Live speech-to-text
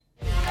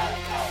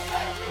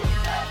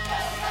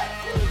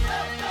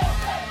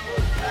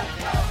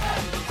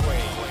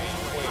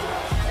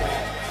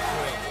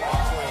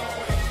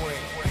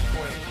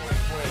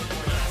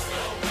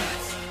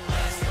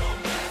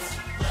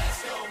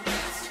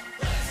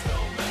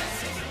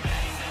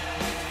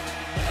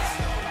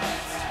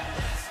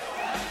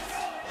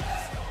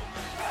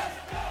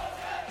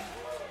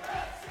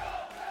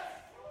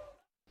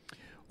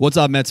What's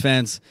up, Mets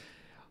fans?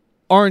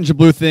 Orange and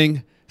Blue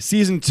Thing,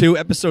 Season 2,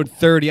 Episode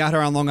 30, out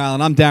here on Long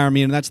Island. I'm Darren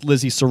Mean, and that's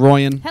Lizzie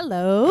Soroyan.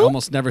 Hello. I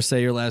almost never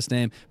say your last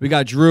name. We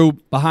got Drew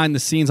behind the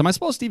scenes. Am I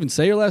supposed to even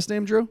say your last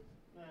name, Drew?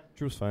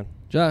 Drew's fine.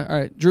 All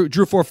right,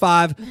 Drew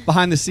 45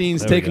 behind the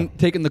scenes,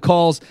 taking the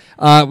calls.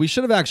 We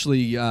should have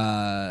actually.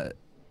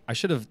 I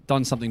should have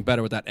done something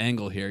better with that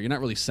angle here. You're not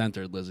really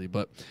centered, Lizzie,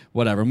 but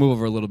whatever. Move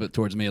over a little bit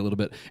towards me a little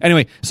bit.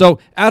 Anyway, so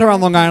out here on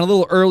Long Island, a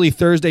little early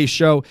Thursday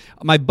show.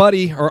 My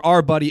buddy, or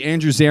our buddy,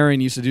 Andrew Zarian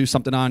used to do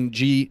something on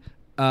GFQ,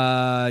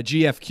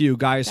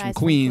 Guys from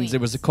Queens.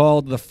 It was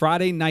called the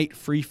Friday Night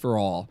Free For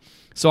All.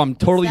 So I'm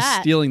totally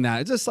stealing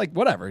that. It's just like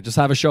whatever. Just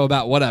have a show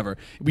about whatever.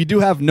 We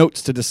do have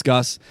notes to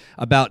discuss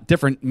about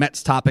different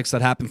Mets topics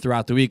that happen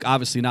throughout the week.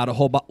 Obviously, not a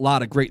whole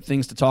lot of great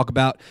things to talk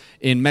about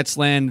in Mets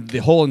land the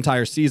whole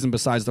entire season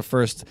besides the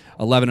first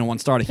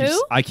 11-1 start.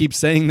 I keep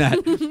saying that.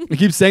 I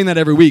keep saying that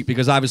every week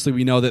because obviously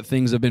we know that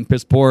things have been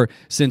piss poor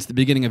since the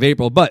beginning of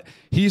April. But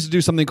he used to do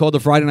something called the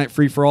Friday Night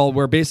Free For All,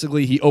 where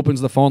basically he opens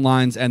the phone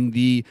lines and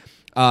the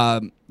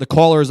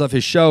callers of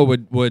his show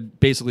would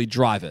basically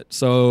drive it.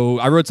 So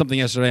I wrote something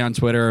yesterday on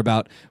Twitter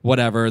about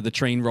whatever, the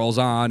train rolls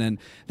on, and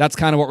that's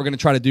kind of what we're going to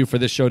try to do for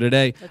this show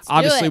today.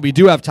 Obviously, we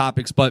do have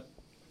topics, but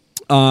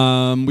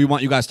we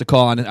want you guys to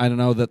call, and I don't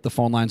know that the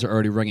phone lines are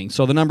already ringing.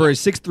 So the number is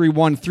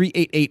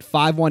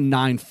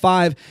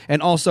 631-388-5195,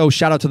 and also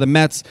shout out to the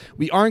Mets.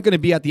 We aren't going to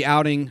be at the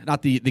outing,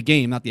 not the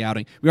game, not the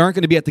outing. We aren't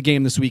going to be at the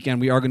game this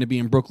weekend. We are going to be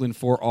in Brooklyn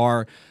for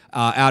our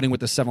outing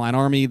with the Seven Line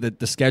Army.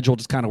 The schedule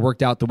just kind of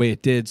worked out the way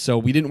it did, so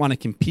we didn't want to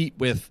compete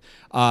with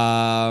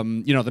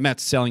the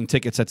Mets selling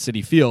tickets at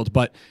Citi Field.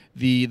 But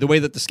the way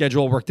that the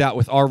schedule worked out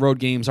with our road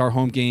games, our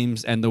home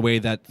games, and the way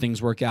that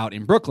things work out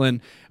in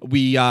Brooklyn,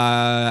 we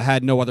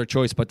had no other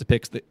choice but to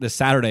pick this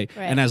Saturday.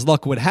 Right. And as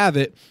luck would have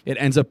it, it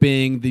ends up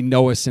being the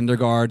Noah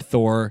Syndergaard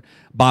Thor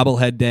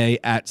bobblehead day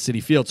at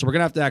Citi Field. So we're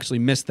going to have to actually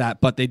miss that.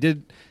 But they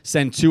did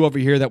send 2 over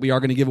here that we are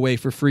going to give away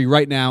for free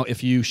right now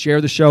if you share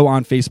the show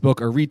on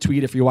Facebook or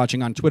retweet if you're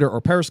watching on Twitter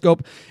or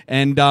Periscope.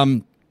 And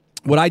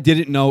what I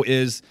didn't know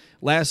is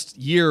last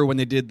year when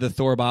they did the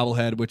Thor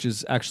bobblehead, which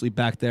is actually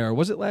back there,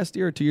 was it last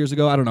year or 2 years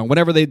ago? I don't know.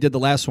 Whenever they did the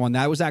last one,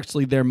 that was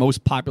actually their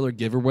most popular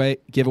giveaway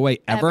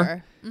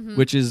ever. Mm-hmm.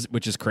 which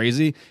is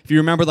crazy. If you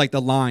remember like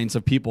the lines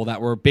of people that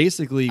were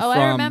basically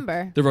from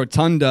the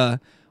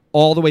rotunda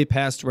all the way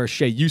past where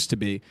Shea used to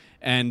be.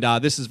 And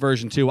this is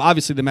version 2.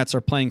 Obviously, the Mets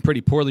are playing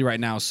pretty poorly right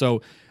now.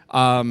 So,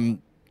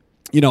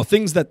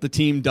 things that the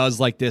team does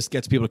like this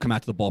gets people to come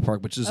out to the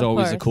ballpark, which is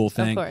always a cool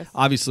thing.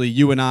 Obviously,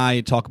 you and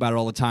I talk about it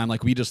all the time.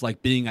 Like, we just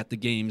like being at the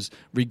games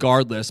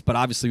regardless. But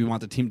obviously, we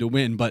want the team to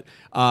win. But,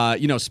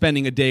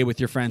 spending a day with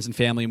your friends and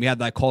family. And we had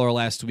that caller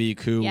last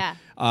week who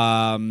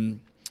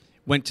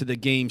went to the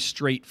game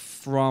straight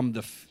from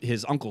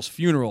his uncle's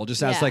funeral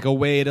just as like a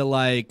way to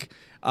like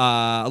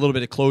a little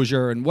bit of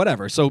closure and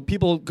whatever. So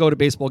people go to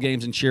baseball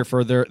games and cheer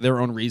for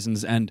their own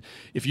reasons. And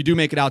if you do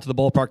make it out to the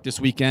ballpark this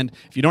weekend,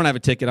 if you don't have a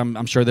ticket,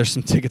 I'm sure there's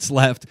some tickets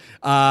left.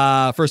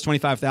 First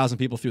 25,000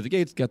 people through the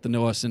gates get the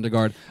Noah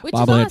Syndergaard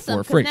bobblehead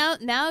for free.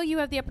 Now you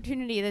have the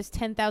opportunity. There's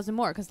 10,000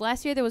 more because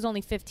last year there was only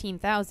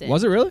 15,000.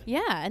 Was it really?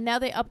 Yeah, and now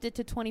they upped it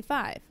to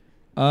 25.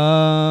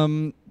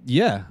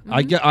 Yeah.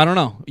 I don't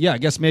know. Yeah, I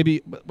guess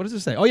maybe. What does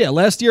it say? Oh yeah,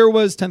 last year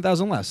was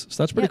 10,000 less.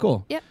 So that's pretty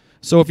cool. Yep.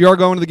 So if you are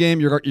going to the game,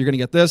 you're going to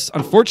get this.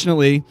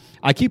 Unfortunately,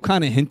 I keep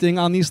kind of hinting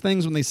on these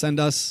things when they send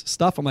us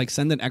stuff. I'm like,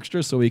 send an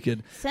extra so we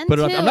could put it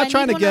up. I'm not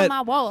trying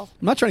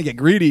to get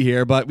greedy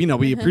here, but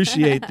we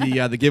appreciate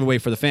the giveaway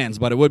for the fans.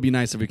 But it would be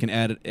nice if we can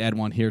add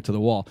one here to the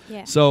wall.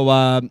 Yeah.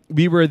 So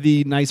we were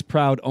the nice,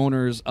 proud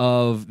owners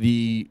of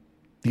these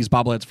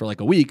bobbleheads for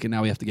like a week, and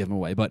now we have to give them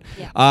away. But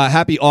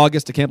happy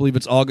August. I can't believe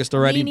it's August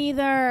already. Me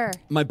neither.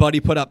 My buddy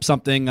put up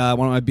something, one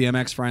of my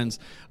BMX friends,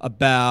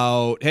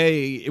 about,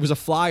 hey, it was a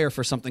flyer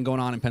for something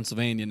going on in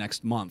Pennsylvania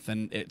next month,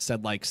 and it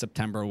said like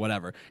September or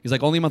whatever. He's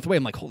like, only a month away.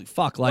 I'm like, holy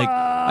fuck. Like,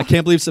 I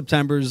can't believe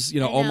September's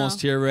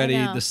almost here already.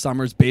 The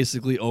summer's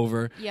basically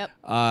over. Yep.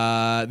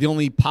 The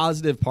only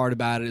positive part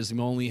about it is we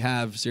only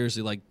have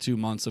seriously like 2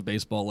 months of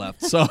baseball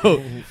left.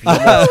 So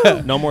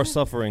no more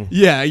suffering.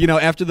 Yeah,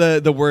 after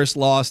the worst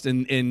loss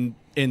in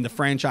the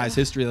franchise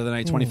history of the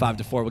night,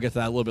 25-4. We'll get to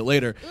that a little bit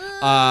later.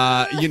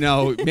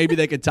 Maybe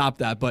they could top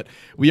that. But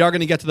we are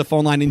going to get to the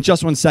phone line in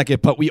just 1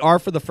 second. But we are,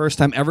 for the first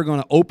time ever,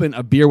 going to open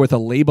a beer with a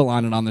label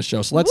on it on the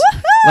show. So let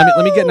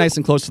me get nice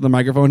and close to the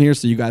microphone here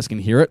so you guys can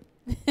hear it.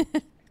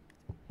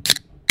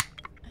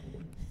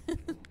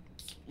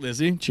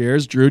 Lizzie,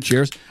 cheers. Drew,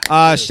 cheers.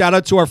 Shout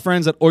out to our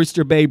friends at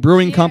Oyster Bay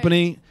Brewing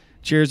Company.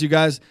 Cheers, you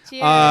guys.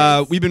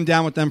 Cheers. We've been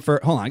down with them for...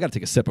 Hold on, I got to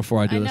take a sip before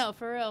I do this. I know,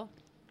 for real.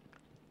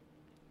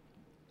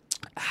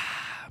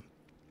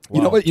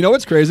 Wow. You know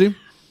what's crazy?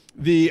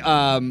 We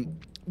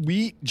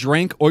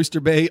drank Oyster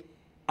Bay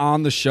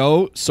on the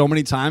show so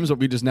many times, but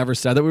we just never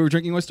said that we were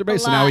drinking Oyster Bay.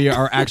 So now we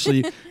are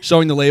actually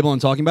showing the label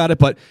and talking about it.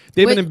 But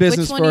they've been in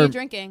business for... Which one are you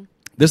drinking?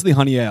 This is the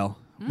Honey Ale.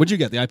 What'd you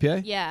get, the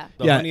IPA? Yeah.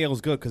 The honey ale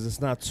is good because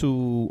it's not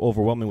too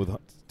overwhelming with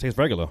tastes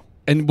regular.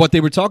 And what they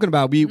were talking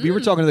about, we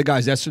were talking to the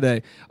guys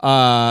yesterday,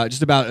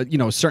 just about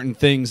certain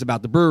things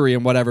about the brewery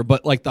and whatever.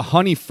 But like the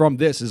honey from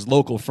this is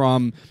local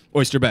from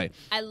Oyster Bay.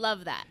 I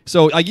love that.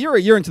 So like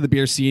you're into the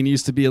beer scene. You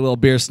used to be a little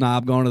beer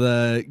snob, going to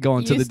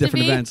the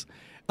different events.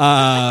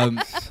 And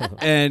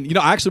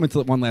I actually went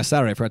to one last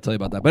Saturday. I forgot to tell you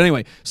about that. But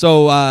anyway,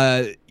 so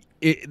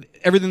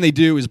everything they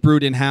do is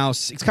brewed in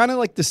house. It's kind of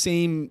like the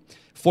same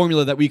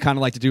formula that we kind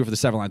of like to do for the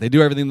Seven Line. They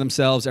do everything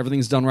themselves.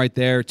 Everything's done right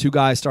there. Two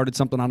guys started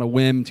something on a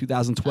whim,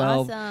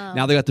 2012. Awesome.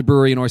 Now they got the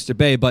brewery in Oyster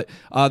Bay. But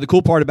the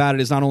cool part about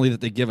it is not only that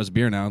they give us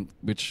beer now,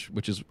 which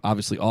is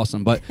obviously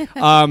awesome, but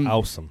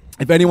Awesome.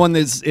 if anyone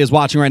is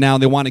watching right now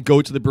and they want to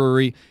go to the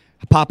brewery,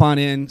 pop on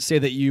in, say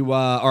that you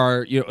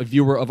are a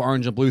viewer of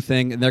Orange and Blue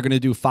Thing, and they're going to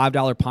do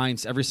 $5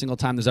 pints every single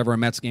time there's ever a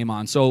Mets game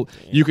on. So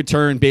you could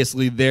turn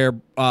basically their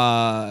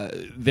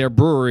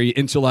brewery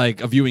into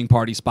like a viewing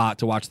party spot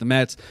to watch the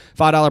Mets.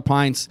 $5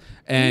 pints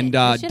and We should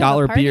have a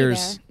dollar party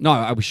beers. there.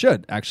 No, we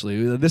should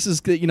actually. This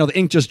is the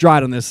ink just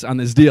dried on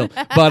this deal,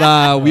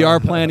 but we are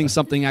planning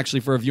something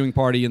actually for a viewing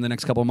party in the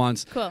next couple of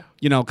months. Cool.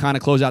 Kind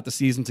of close out the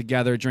season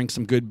together, drink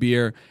some good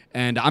beer,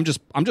 and I'm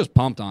just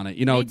pumped on it.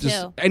 Me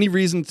Just too. any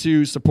reason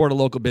to support a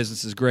local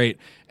business is great,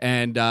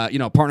 and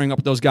partnering up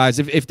with those guys.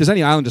 If there's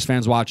any Islanders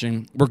fans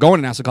watching, we're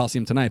going to Nassau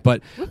Coliseum tonight,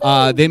 but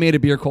they made a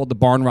beer called the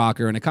Barn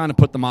Rocker, and it kind of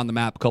put them on the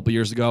map a couple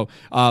years ago.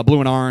 Blue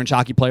and Orange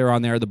hockey player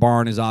on there. The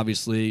Barn is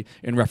obviously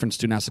in reference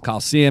to Nassau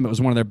Coliseum. It was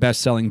one of their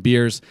best-selling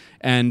beers,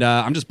 and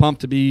I'm just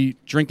pumped to be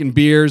drinking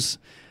beers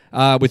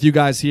with you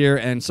guys here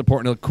and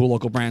supporting a cool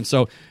local brand.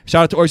 So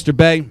shout out to Oyster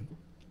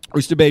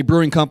Bay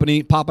Brewing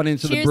Company, popping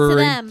into Cheers the brewery.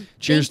 to them.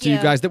 Cheers Thank to you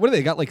you. guys. What do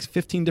they got? Like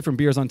 15 different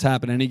beers on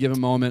tap at any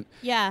given moment.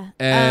 Yeah.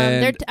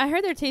 And I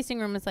heard their tasting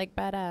room is like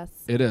badass.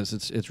 It is.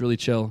 It's really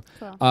chill.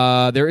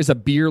 Cool. There is a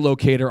beer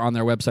locator on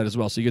their website as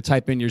well, so you could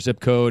type in your zip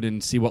code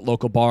and see what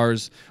local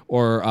bars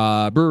or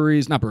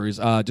distributors,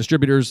 And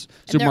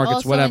they're supermarkets,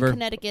 also whatever. in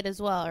Connecticut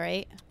as well,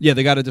 right? Yeah,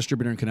 they got a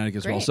distributor in Connecticut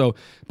as well. Great. So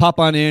pop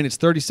on in. It's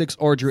 36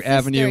 Audrey Sister,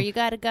 Avenue. you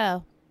gotta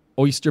go.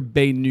 Oyster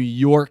Bay, New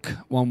York,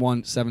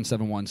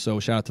 11771.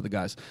 So shout out to the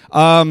guys.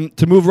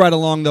 To move right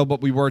along, though,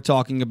 what we were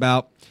talking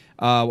about,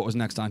 what was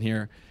next on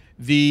here?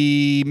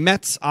 The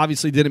Mets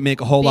obviously didn't make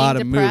a whole Being lot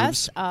of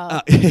depressed?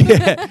 moves.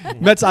 Oh.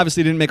 Mets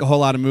obviously didn't make a whole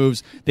lot of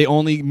moves. They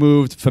only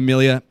moved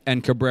Familia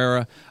and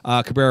Cabrera.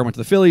 Cabrera went to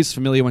the Phillies.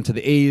 Familia went to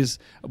the A's.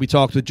 We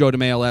talked with Joe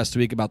DeMayo last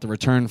week about the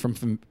return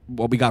from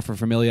what we got from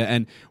Familia,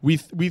 and we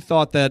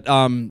thought that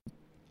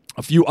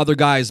a few other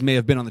guys may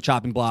have been on the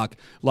chopping block,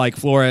 like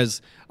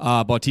Flores,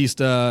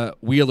 Bautista,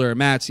 Wheeler,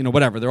 Matz,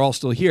 whatever. They're all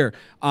still here.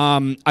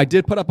 I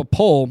did put up a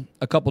poll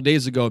a couple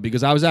days ago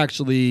because I was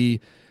actually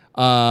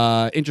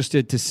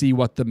interested to see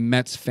what the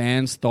Mets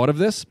fans thought of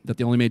this, that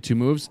they only made two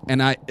moves.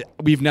 And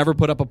we've never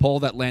put up a poll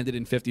that landed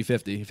in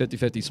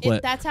 50-50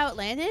 split. That's how it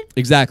landed?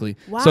 Exactly.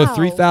 Wow. So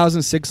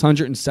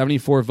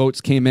 3,674 votes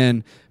came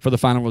in for the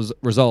final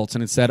results,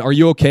 and it said, are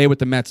you okay with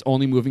the Mets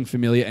only moving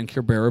Familia and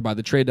Cabrera by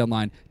the trade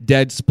deadline?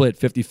 Dead split,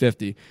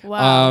 50-50.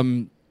 Wow. I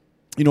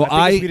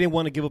think we didn't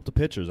want to give up the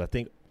pitchers. I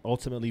think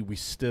ultimately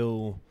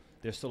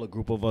there's still a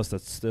group of us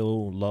that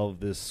still love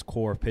this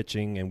core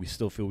pitching, and we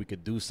still feel we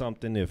could do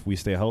something if we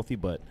stay healthy,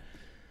 but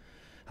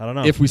I don't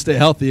know. If we stay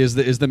healthy is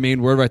the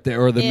main word right there,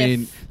 or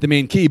the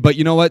main key. But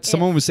you know what?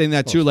 Someone was saying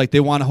that too. Like they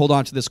want to hold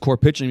on to this core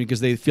pitching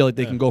because they feel like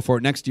they can go for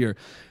it next year.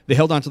 They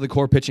held on to the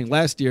core pitching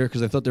last year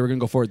because they thought they were going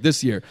to go for it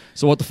this year.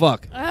 So what the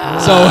fuck?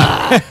 So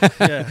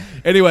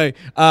anyway,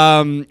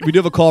 we do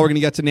have a call. We're going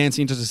to get to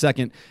Nancy in just a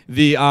second.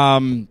 The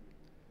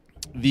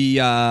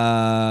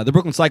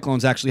Brooklyn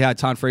Cyclones actually had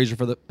Tom Frazier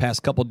for the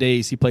past couple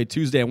days. He played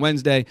Tuesday and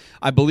Wednesday.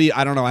 I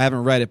don't know, I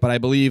haven't read it, but I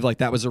believe like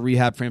that was a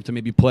rehab for him to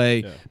maybe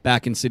play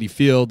back in Citi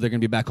Field. They're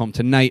going to be back home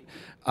tonight.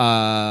 So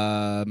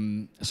I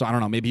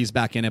don't know, maybe he's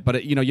back in it.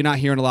 But you're not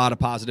hearing a lot of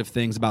positive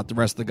things about the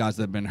rest of the guys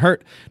that have been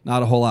hurt.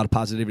 Not a whole lot of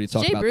positivity to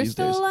talk Jay about Bruce these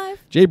still days. alive?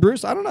 Jay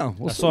Bruce? I don't know.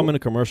 I saw him in a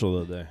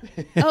commercial the other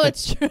day. Oh,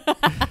 it's true.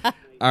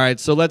 All right,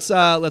 so let's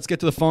get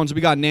to the phones.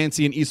 We got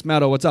Nancy in East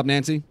Meadow. What's up,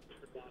 Nancy?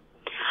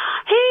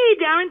 Hey,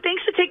 Darren,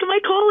 thanks for taking my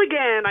call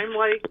again. I'm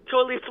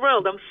totally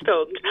thrilled. I'm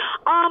stoked.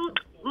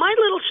 My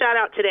little shout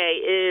out today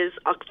is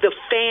the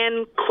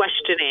fan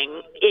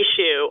questioning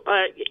issue.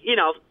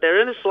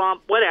 They're in a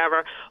slump,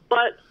 whatever,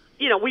 but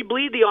we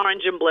bleed the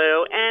orange and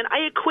blue, and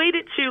I equate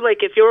it to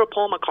like if you're a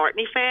Paul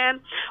McCartney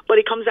fan, but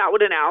he comes out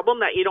with an album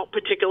that you don't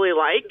particularly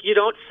like, you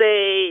don't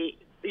say,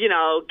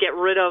 get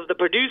rid of the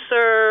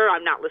producer.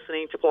 I'm not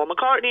listening to Paul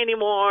McCartney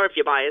anymore. If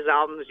you buy his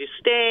albums, you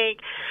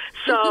stink.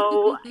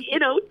 So,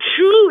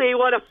 truly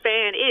what a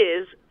fan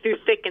is through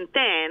thick and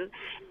thin.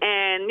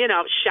 And,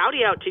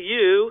 shouty out to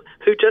you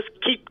who just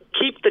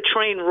keep the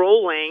train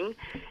rolling.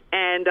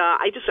 And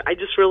I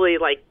just really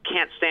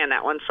can't stand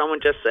that when someone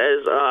just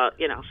says,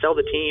 sell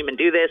the team and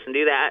do this and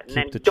do that, and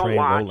Keep the then don't train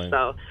watch. rolling.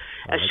 So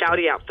a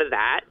shouty out for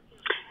that.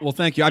 Well,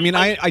 thank you. I mean,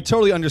 I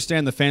totally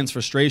understand the fans'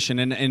 frustration,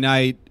 and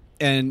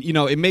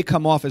it may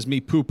come off as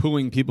me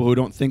poo-pooing people who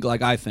don't think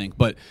like I think,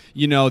 but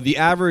the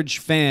average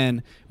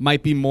fan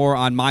might be more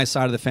on my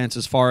side of the fence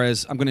as far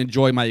as I'm going to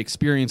enjoy my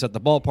experience at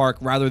the ballpark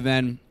rather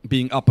than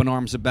being up in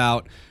arms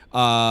about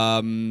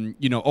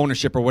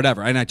ownership or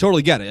whatever. And I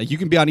totally get it. You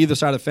can be on either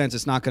side of the fence.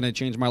 It's not going to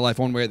change my life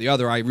one way or the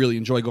other. I really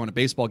enjoy going to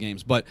baseball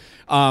games, but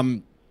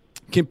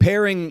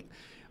comparing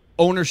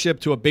ownership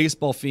to a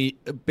baseball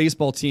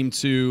team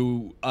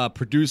to a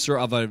producer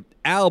of an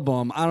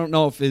album, I don't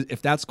know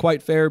if that's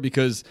quite fair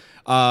because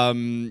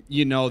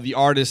the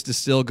artist is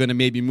still going to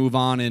maybe move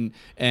on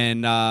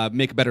and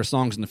make better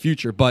songs in the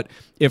future. But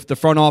if the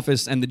front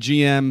office and the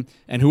GM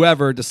and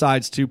whoever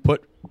decides to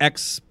put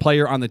X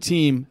player on the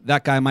team,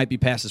 that guy might be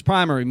past his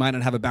prime, or he might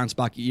not have a bounce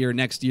back year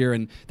next year,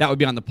 and that would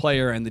be on the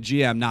player and the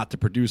GM, not the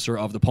producer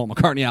of the Paul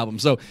McCartney album.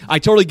 So I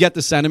totally get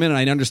the sentiment, and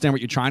I understand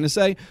what you're trying to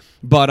say,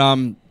 but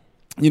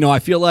I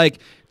feel like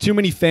too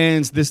many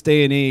fans this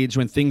day and age,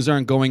 when things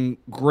aren't going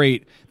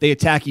great, they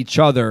attack each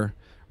other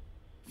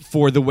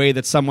for the way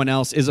that someone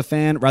else is a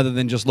fan rather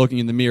than just looking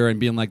in the mirror and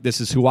being like,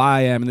 this is who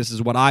I am and this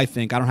is what I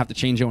think. I don't have to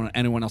change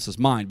anyone else's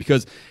mind,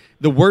 because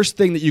the worst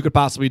thing that you could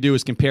possibly do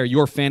is compare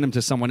your fandom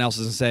to someone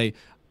else's and say,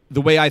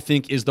 the way I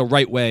think is the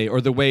right way,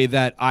 or the way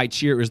that I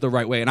cheer is the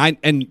right way.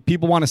 And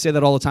people want to say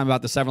that all the time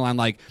about the Seven Line,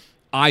 like,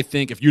 I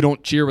think if you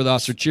don't cheer with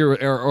us or cheer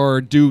or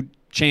do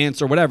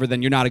chants or whatever,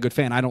 then you're not a good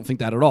fan. I don't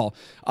think that at all.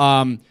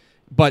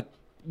 But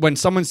when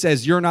someone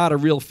says you're not a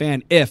real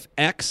fan if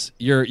X,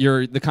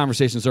 the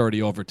conversation's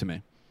already over to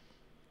me.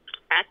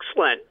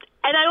 Excellent.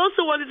 And I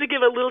also wanted to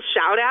give a little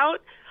shout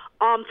out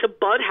to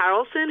Bud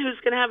Harrelson, who's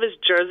going to have his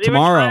jersey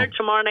retired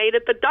tomorrow night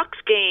at the Ducks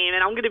game,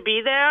 and I'm going to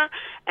be there.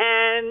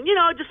 And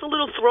just a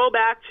little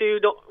throwback to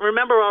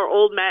remember our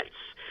old Mets,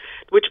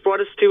 which brought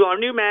us to our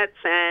new Mets,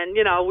 and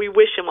we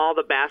wish him all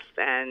the best,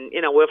 and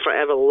we'll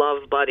forever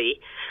love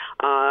Buddy.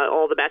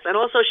 All the best. And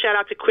also shout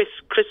out to Chris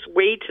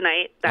Wade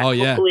tonight.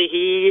 Hopefully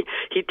he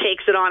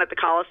takes it on at the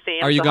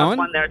Coliseum. Are you going?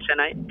 Have fun there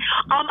tonight.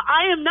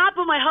 I am not,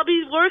 but my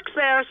hubby works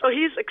there, so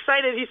he's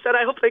excited. He said,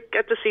 I hope I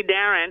get to see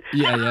Darren.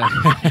 Yeah.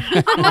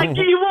 I'm like,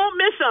 you won't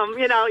miss him.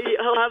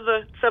 He'll have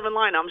the Seven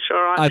Line, I'm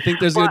sure. I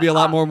think there's going to be a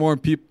lot more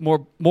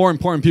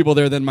important people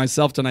there than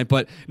myself tonight.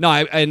 But no,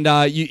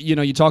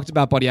 you talked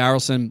about Buddy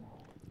Harrelson.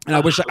 And I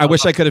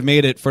wish I could have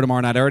made it for tomorrow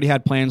night. I already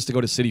had plans to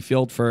go to Citi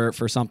Field for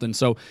something,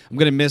 so I'm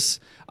going to miss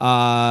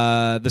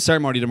the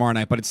ceremony tomorrow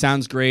night. But it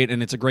sounds great,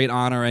 and it's a great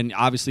honor. And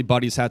obviously,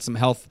 Buddy's had some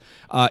health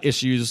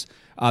issues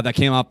that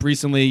came up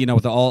recently,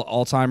 with the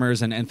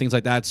Alzheimer's and things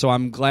like that. So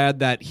I'm glad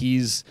that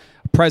he's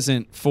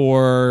present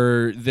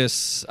for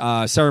this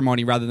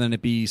ceremony rather than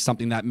it be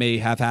something that may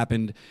have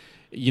happened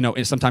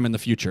sometime in the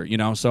future,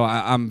 So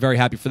I'm very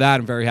happy for that.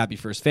 I'm very happy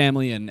for his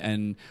family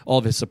and all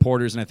of his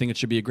supporters, and I think it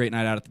should be a great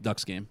night out at the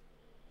Ducks game.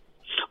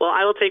 Well,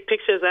 I will take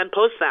pictures and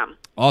post them.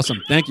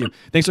 Awesome. Thank you.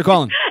 Thanks for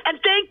calling. And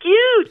thank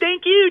you.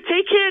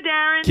 Take care,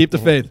 Darren. Keep the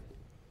faith.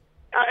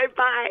 All right,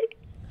 bye.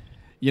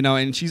 And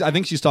I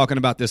think she's talking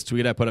about this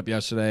tweet I put up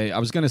yesterday. I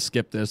was going to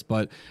skip this,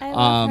 but I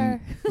love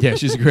her. Yeah,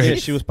 she's great. Yeah,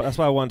 she was. That's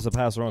why I wanted to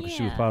pass her on, because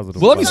she was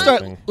positive. Well, let me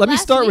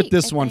start with week,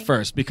 this I one think.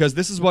 first, because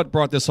this is what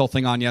brought this whole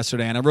thing on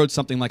yesterday. And I wrote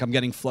something like, I'm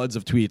getting floods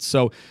of tweets.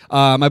 So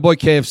my boy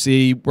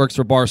KFC works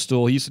for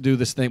Barstool. He used to do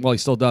this thing, well, he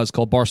still does,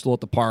 called Barstool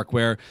at the Park,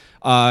 where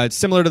it's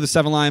similar to the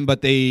Seven Line,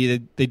 but they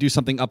do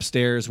something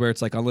upstairs where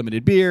it's like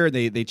unlimited beer.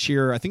 They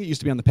cheer. I think it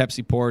used to be on the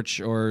Pepsi porch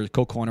or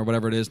Coke Corner or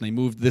whatever it is, and they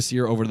moved this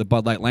year over to the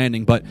Bud Light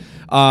Landing. But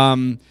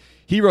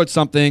he wrote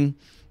something.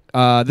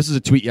 This is a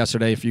tweet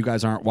yesterday, if you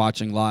guys aren't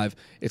watching live.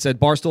 It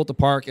said, Barstool at the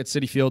Park at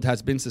Citi Field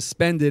has been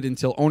suspended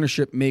until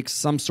ownership makes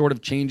some sort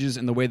of changes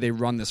in the way they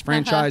run this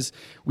franchise.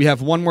 We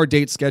have one more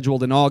date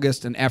scheduled in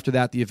August, and after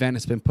that, the event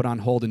has been put on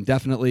hold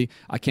indefinitely.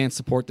 I can't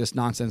support this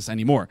nonsense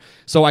anymore.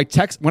 So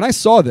when I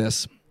saw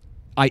this,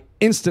 I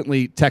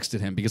instantly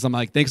texted him, because I'm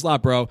like, thanks a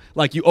lot, bro.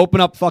 Like, you open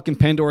up fucking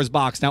Pandora's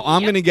box. Now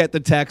I'm going to get the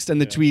text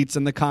and the tweets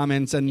and the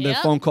comments and the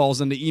phone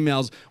calls and the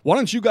emails. Why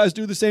don't you guys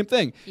do the same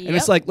thing? And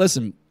it's like,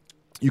 listen,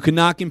 you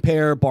cannot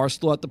compare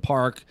Barstool at the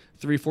Park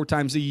 3-4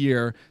 times a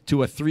year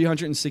to a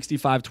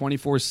 365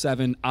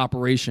 24/7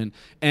 operation,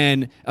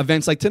 and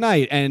events like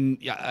tonight. And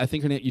I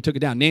think you took it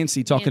down,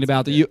 Nancy, talking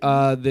about the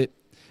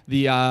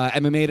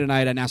MMA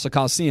tonight at Nassau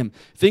Coliseum.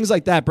 Things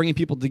like that, bringing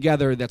people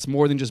together, that's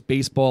more than just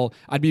baseball.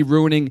 I'd be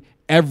ruining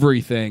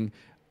everything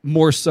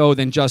more so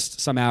than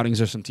just some outings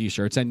or some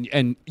T-shirts.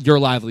 And your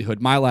livelihood,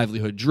 my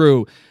livelihood,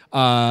 Drew,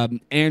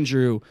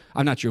 Andrew,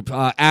 I'm not Drew,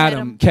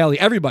 Adam, Kelly,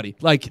 everybody.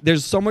 Like,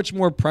 there's so much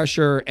more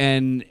pressure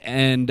and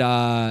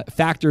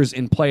factors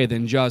in play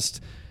than just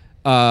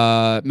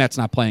Mets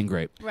not playing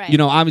great. Right.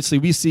 Obviously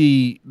we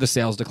see the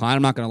sales decline.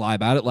 I'm not going to lie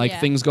about it. Like,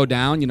 things go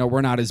down.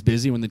 We're not as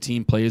busy when the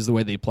team plays the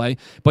way they play.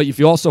 But if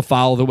you also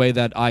follow the way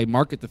that I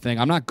market the thing,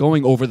 I'm not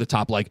going over the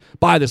top like,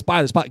 buy this,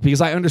 because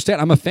I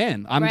understand. I'm a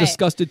fan. I'm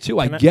disgusted too.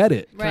 I get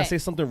it. Can I say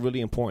something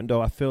really important,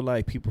 though? I feel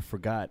like people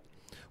forgot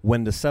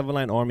when the Seven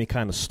Line Army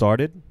kind of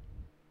started.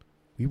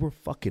 we were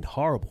fucking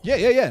horrible.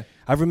 Yeah.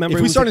 I remember If we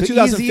it was started like in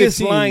the 2015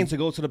 easiest line to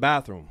go to the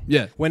bathroom.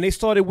 Yeah. When they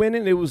started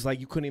winning, it was like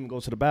you couldn't even go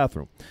to the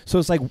bathroom. So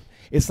it's like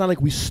it's not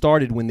like we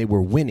started when they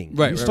were winning.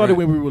 Right, we right, started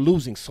right. when we were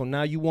losing. So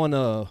now you want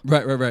to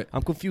Right.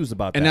 I'm confused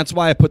about And that. that's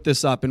why I put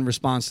this up in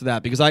response to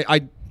that, because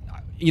I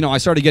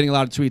started getting a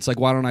lot of tweets like,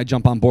 why don't I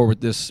jump on board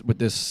with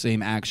this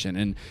same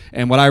action?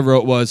 And what I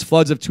wrote was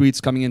floods of tweets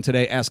coming in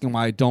today asking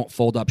why I don't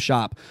fold up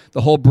shop.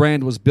 The whole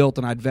brand was built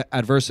on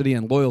adversity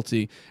and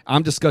loyalty.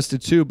 I'm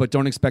disgusted too, but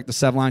don't expect the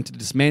Sev line to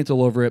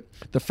dismantle over it.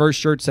 The first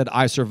shirt said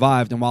I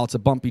survived, and while it's a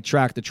bumpy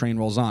track, the train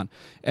rolls on.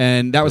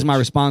 And that was my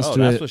response to it.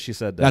 That's what she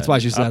said. That's why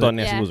she said I thought it.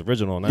 Nancy was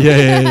original on that.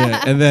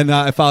 Yeah. And then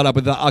I followed up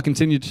with I'll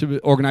continue to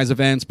organize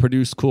events,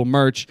 produce cool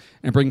merch,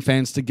 and bring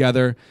fans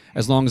together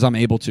as long as I'm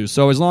able to.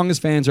 So as long as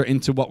fans are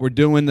into what we're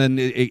doing, then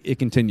it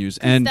continues.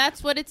 And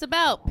that's what it's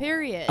about,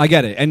 period. I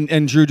get it.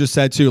 And Drew just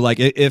said too, like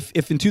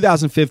if in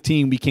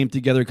 2015 we came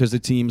together because the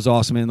team's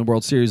awesome in the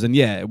World Series, then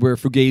yeah, we're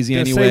Fugazi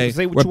anyway.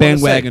 Say we're what you wanna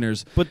say.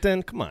 bandwagoners. But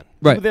then come on.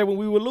 Right. We were there when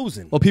we were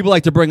losing. Well, people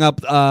like to bring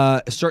up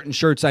certain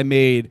shirts I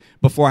made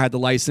before I had the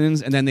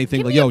license, and then they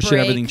think, Give like, me a yo, shit,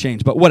 break. everything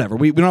changed. But whatever.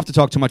 We don't have to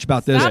talk too much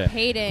about this. Stop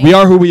hating. We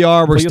are who we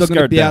are. We're Put your still going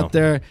to skirt be down. out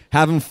there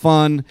having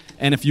fun.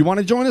 And if you want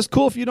to join us,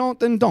 cool. If you don't,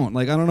 then don't.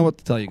 Like, I don't know what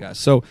to tell you guys.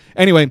 So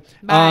anyway,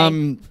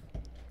 Bye.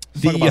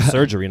 Let's talk about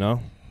surgery,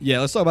 no? Yeah,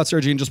 let's talk about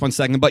surgery in just 1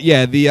 second. But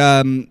yeah,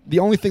 the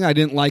only thing I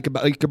didn't like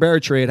about Cabrera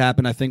trade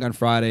happened, I think, on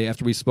Friday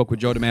after we spoke with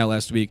Joe DeMaio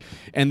last week.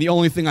 And the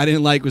only thing I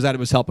didn't like was that it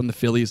was helping the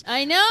Phillies.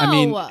 I know. I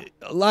mean,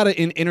 a lot of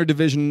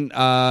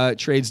interdivision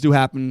trades do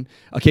happen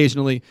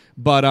occasionally,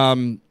 but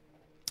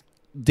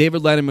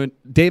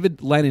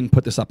David Lennon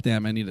put this up.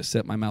 Damn, I need a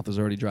sip. My mouth is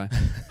already dry.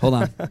 Hold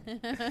on.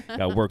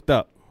 Got worked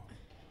up.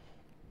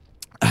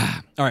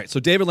 All right, so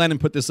David Lennon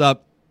put this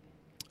up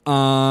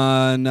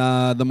on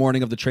the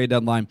morning of the trade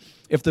deadline.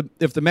 If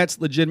the Mets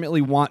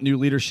legitimately want new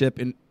leadership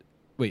in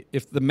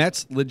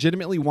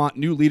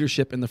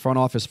the front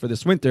office for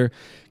this winter,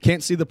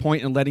 can't see the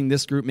point in letting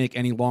this group make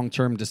any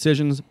long-term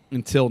decisions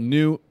until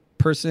new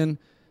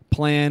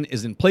plan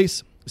is in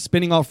place.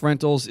 Spinning off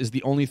rentals is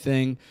the only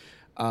thing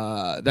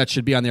that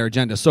should be on their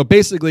agenda. So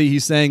basically,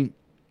 he's saying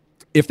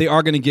if they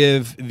are going to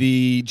give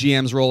the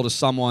GM's role to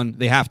someone,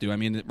 they have to. I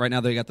mean, right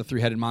now they got the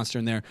three-headed monster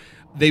in there.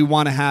 They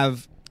want to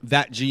have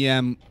that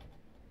GM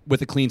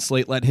with a clean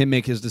slate, let him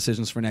make his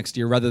decisions for next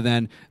year rather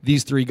than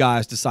these three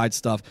guys decide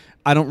stuff.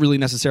 I don't really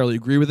necessarily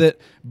agree with it,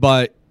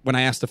 but when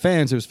I asked the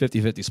fans, it was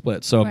 50-50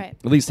 split. So Right.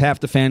 at least half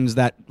the fans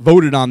that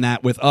voted on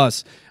that with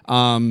us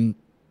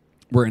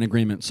were in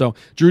agreement. So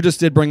Drew just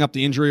did bring up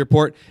the injury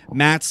report.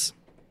 Matt's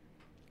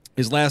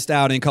his last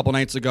outing a couple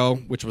nights ago,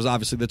 which was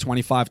obviously the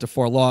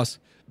 25-4 loss.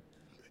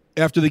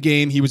 After the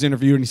game, he was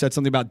interviewed and he said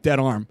something about dead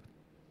arm.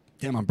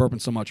 Damn, I'm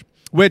burping so much.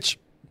 Which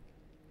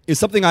is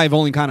something I've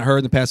only kind of heard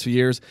in the past few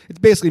years. It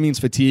basically means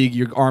fatigue.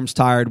 Your arm's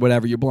tired,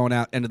 whatever. You're blown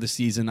out end of the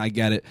season. I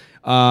get it.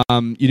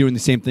 You're doing the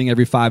same thing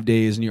every 5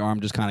 days, and your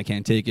arm just kind of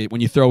can't take it. When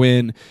you throw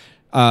in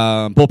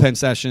bullpen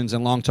sessions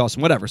and long toss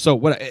and whatever.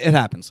 So it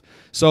happens.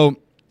 So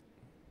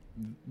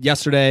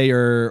yesterday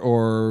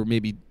or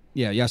maybe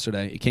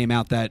yesterday, it came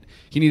out that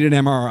he needed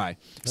an MRI.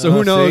 So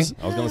who knows? See?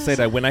 I was going to say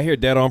that when I hear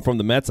dead arm from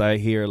the Mets, I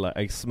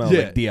smell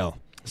like DL.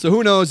 So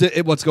who knows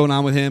what's going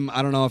on with him.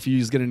 I don't know if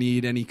he's going to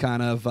need any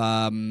kind of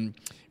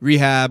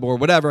rehab or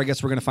whatever. I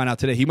guess we're going to find out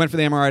today. He went for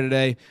the MRI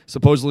today.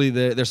 Supposedly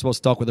they're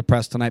supposed to talk with the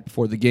press tonight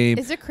before the game.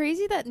 Is it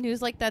crazy that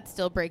news like that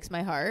still breaks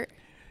my heart?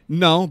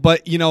 No,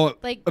 but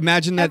Like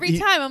imagine that every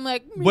time I'm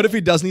like, what if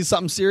he does need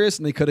something serious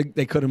and they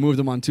could have moved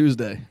him on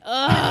Tuesday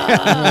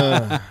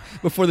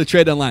before the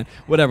trade deadline?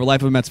 Whatever,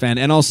 life of a Mets fan.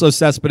 And also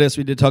Cespedes,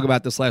 we did talk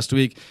about this last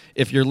week.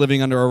 If you're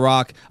living under a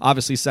rock,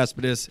 obviously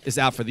Cespedes is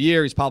out for the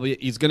year. He's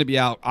going to be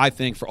out, I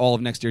think, for all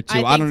of next year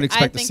too. I don't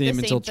expect to see him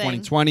until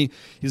 2020.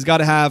 He's got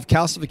to have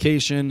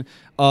calcification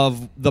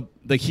of the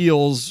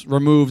heels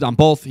removed on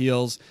both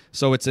heels.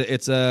 So it's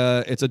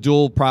a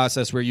dual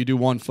process where you do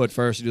 1 foot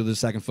first, you do the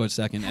second foot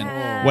second,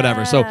 and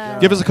whatever. So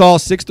give us a call,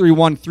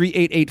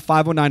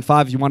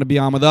 631-388-5095 if you want to be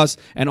on with us.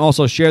 And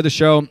also share the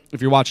show if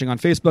you're watching on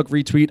Facebook,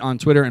 retweet on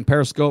Twitter and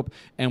Periscope.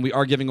 And we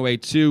are giving away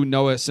 2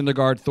 Noah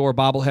Syndergaard Thor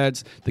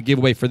bobbleheads, the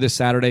giveaway for this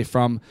Saturday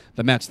from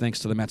the Mets. Thanks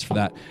to the Mets for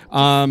that.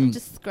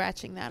 Just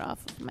scratching that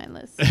off of my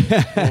list.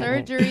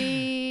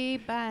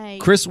 Surgery, bye.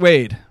 Chris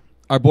Wade.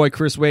 Our boy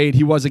Chris Wade,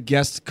 he was a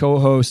guest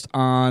co-host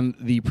on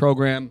the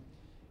program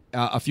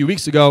a few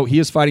weeks ago. He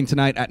is fighting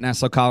tonight at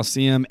Nassau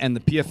Coliseum, and the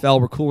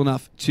PFL were cool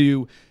enough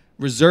to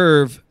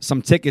reserve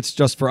some tickets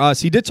just for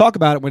us. He did talk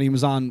about it when he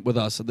was on with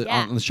us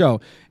on the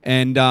show.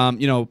 And,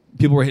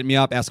 people were hitting me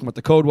up asking what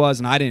the code was,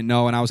 and I didn't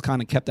know, and I was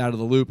kind of kept out of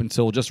the loop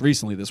until just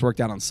recently. This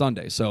worked out on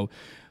Sunday. So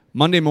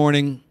Monday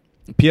morning,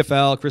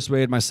 PFL, Chris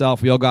Wade,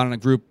 myself, we all got on a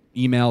group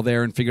email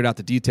there and figured out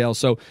the details.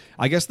 So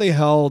I guess they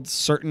held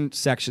certain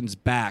sections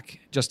back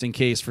just in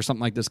case for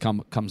something like this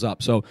comes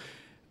up. So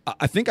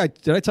I think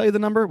did I tell you the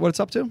number, what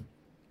it's up to?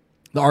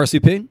 The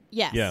RSVP?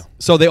 Yes. Yeah.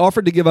 So they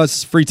offered to give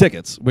us free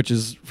tickets, which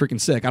is freaking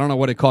sick. I don't know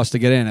what it costs to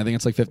get in. I think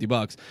it's like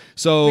 $50.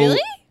 So Really?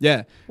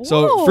 Yeah.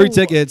 So Whoa. free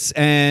tickets,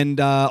 and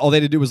all they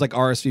had to do was like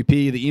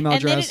RSVP, the email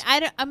And address.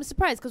 I'm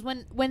surprised because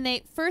when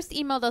they first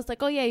emailed us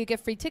like, oh yeah, you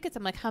get free tickets.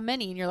 I'm like, how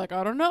many? And you're like,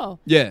 I don't know.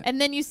 Yeah. And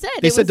then you said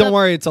They it said, was don't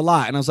worry, it's a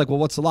lot. And I was like, well,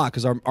 what's a lot?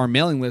 Because our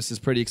mailing list is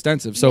pretty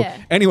extensive. So Yeah.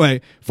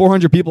 anyway,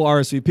 400 people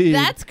RSVP.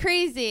 That's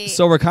crazy.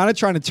 So we're kind of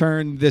trying to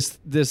turn this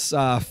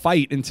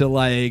fight into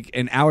like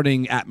an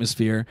outing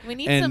atmosphere. we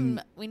need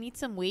and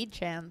some weed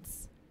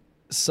chants.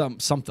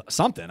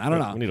 something. I don't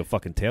know. We need a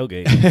fucking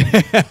tailgate.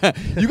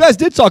 You guys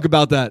did talk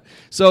about that.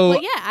 So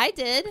Well, yeah, I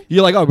did.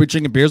 you're like, oh, we're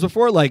drinking beers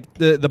before? Like,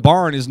 the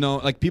barn is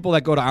known, like, people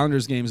that go to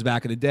Islanders games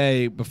back in the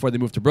day before they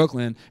moved to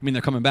Brooklyn, I mean,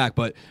 they're coming back,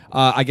 but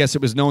I guess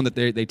it was known that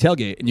they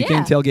tailgate. And you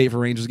can't Yeah. tailgate for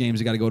Rangers games.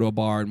 You got to go to a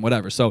bar and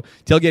whatever. So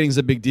tailgating is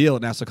a big deal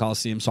at Nassau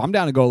Coliseum. So I'm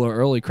down to go a little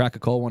early, crack a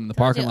cold one in the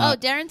parking lot. Oh,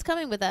 Darren's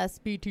coming with us.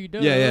 BT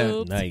Dubs.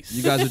 Yeah. Nice.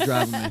 You guys are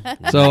driving me.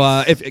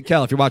 So, if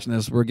Kel, if you're watching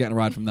this, we're getting a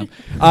ride from them.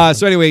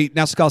 So anyway,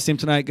 Nassau Coliseum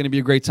tonight, going to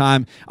be a great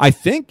time. I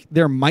think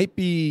there might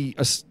be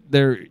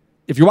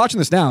if you're watching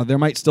this now, there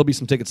might still be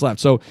some tickets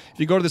left. So if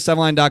you go to the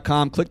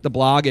 7line.com, click the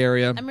blog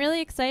area, I'm really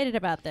excited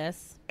about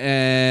this.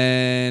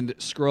 and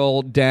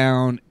scroll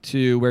down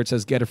to where it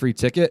says get a free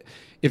ticket.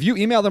 If you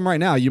email them right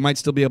now, you might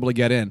still be able to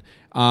get in.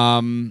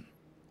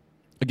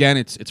 Again,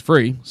 it's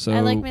free. So I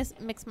like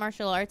mixed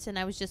martial arts, and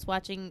I was just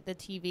watching the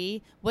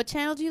TV. What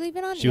channel do you leave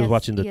it on? She was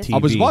watching the TV. I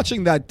was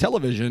watching that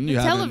television. The you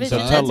television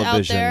have that's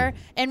out there,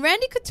 and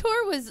Randy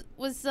Couture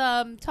was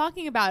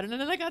talking about it,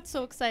 and then I got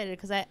so excited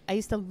because I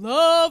used to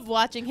love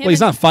watching him. Well, he's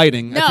not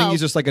fighting. I No. think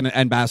he's just like an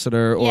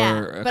ambassador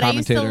or a but I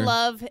used commentator. to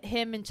love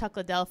him and Chuck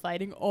Liddell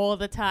fighting all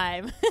the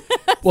time.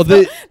 Well,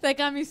 that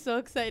got me so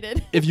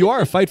excited. if you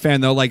are a fight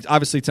fan, though, like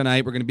obviously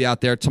tonight we're going to be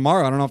out there.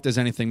 Tomorrow, I don't know if there's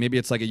anything. Maybe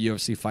it's like a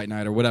UFC fight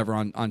night or whatever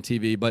on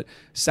TV. But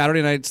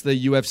Saturday night's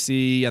the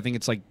UFC. I think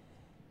it's like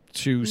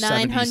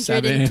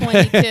 277,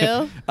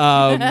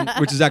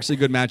 922, which is actually a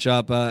good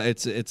matchup.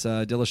 It's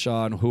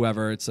Dillashaw and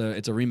whoever. It's a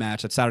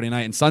rematch. It's Saturday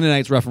night, and Sunday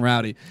night's Rough and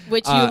Rowdy,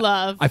 which you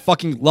love. I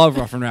fucking love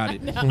Rough and Rowdy.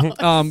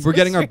 We're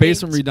getting our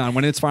basement redone.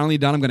 When it's finally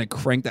done, I'm going to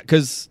crank that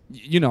because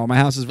my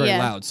house is very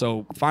loud.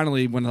 So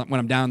finally, when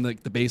I'm down the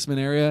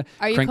basement area,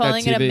 are you crank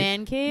calling that TV. it a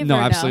man cave? No,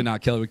 or absolutely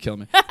not. Kelly would kill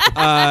me.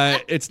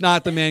 It's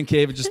not the man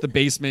cave. It's just the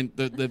basement,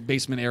 the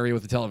basement area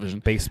with the television.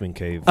 Basement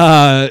cave.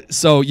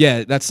 So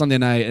yeah, that's Sunday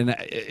night, and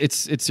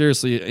it's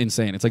seriously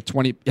insane. It's like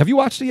 20. Have you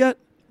watched it yet?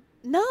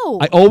 No.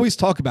 I always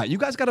talk about it. You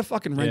guys got to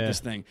fucking rent Yeah. this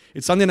thing.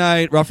 It's Sunday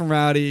night, Rough and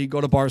Rowdy.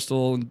 Go to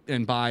Barstool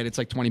and buy it. It's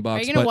like $20.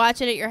 Are you gonna watch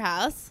it at your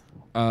house?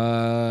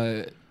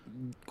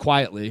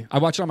 Quietly. I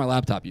watch it on my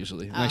laptop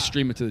usually, and I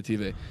stream it to the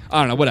TV. I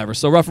don't know, whatever.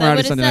 So Rough and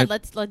Rowdy Sunday night.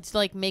 Let's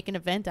like make an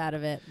event out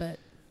of it, but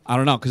I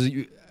don't know because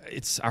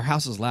it's our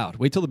house is loud.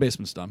 Wait till the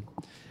basement's done.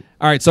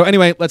 All right. So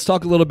anyway, let's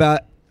talk a little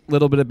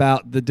bit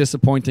about the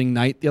disappointing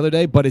night the other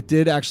day, but it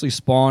did actually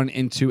spawn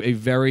into a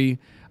very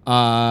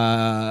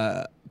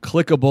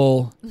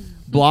clickable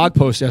blog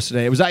post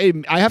yesterday. It was I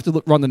have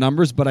to run the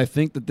numbers, but I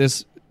think that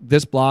this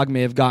blog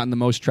may have gotten the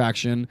most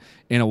traction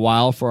in a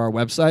while for our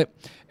website.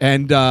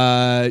 And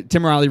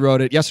Tim Riley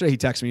wrote it yesterday. He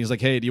texted me. He's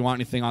like, "Hey, do you want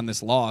anything on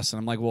this loss?" And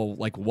I'm like, "Well,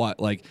 like what?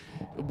 Like,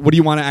 what do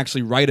you want to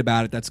actually write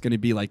about it that's going to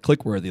be like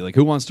click worthy? Like,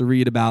 who wants to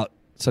read about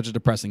such a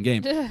depressing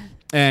game?"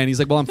 And he's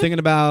like, "Well, I'm thinking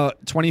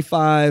about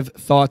 25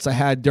 thoughts I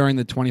had during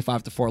the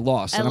 25-4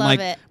 loss." And I I'm love like,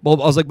 it.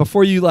 "Well, I was like,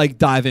 before you like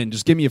dive in,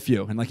 just give me a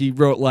few." And like he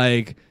wrote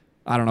like,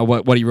 I don't know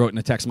what he wrote in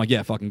the text. I'm like,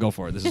 yeah, fucking go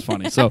for it. This is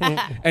funny. So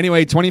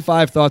anyway,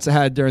 25 thoughts I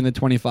had during the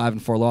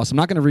 25-4 loss. I'm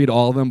not going to read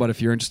all of them, but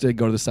if you're interested,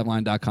 go to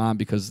the7line.com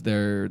because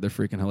they're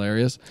freaking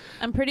hilarious.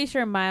 I'm pretty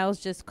sure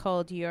Miles just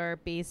called your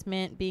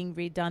basement being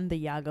redone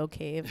the Yago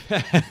Cave.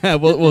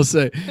 we'll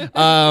see.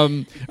 All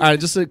right,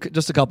 just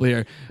a couple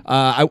here.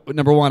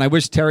 Number one, I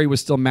wish Terry was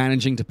still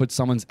managing to put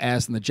someone's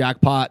ass in the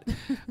jackpot.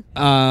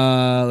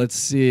 Let's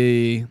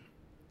see.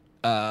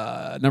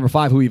 Number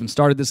 5, who even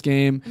started this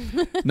game?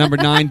 Number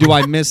 9, do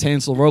I miss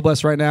Hansel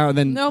Robles right now? And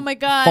then Oh my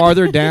God.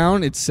 farther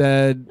down, it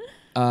said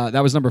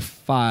that was number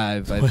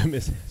 5.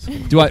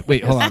 Do I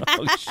wait? Hold on.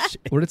 Oh,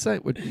 shit. What did it say?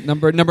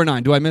 Number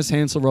 9. Do I miss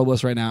Hansel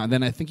Robles right now? And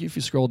then I think if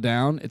you scroll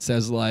down, it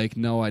says like,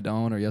 no, I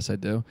don't, or yes, I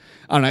do.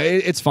 I don't know.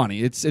 It's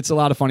funny. It's a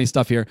lot of funny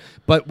stuff here.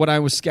 But when I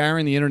was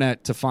scouring the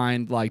internet to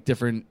find like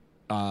different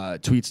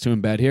tweets to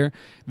embed here,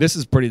 this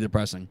is pretty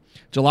depressing.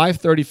 July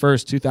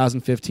 31st,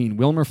 2015,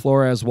 Wilmer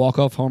Flores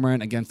walk-off home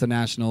run against the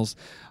Nationals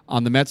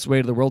on the Mets'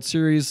 way to the World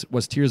Series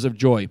was tears of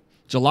joy.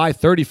 July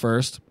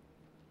 31st,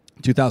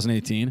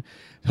 2018,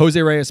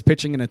 Jose Reyes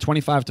pitching in a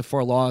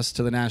 25-4 loss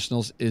to the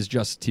Nationals is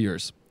just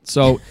tears.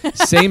 So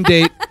same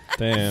date,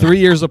 Damn. 3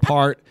 years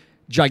apart.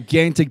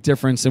 Gigantic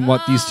difference in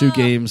what these two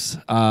games,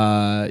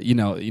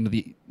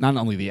 the not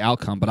only the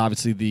outcome, but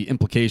obviously the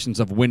implications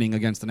of winning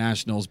against the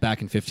Nationals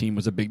back in 2015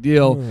 was a big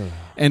deal.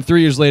 And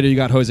 3 years later, you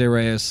got Jose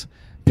Reyes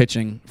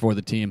pitching for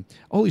the team.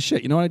 Holy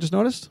shit! You know what I just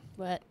noticed?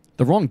 What?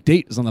 The wrong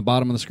date is on the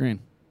bottom of the screen.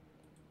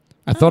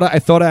 I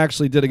thought I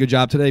actually did a good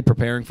job today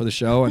preparing for the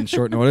show on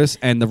short notice,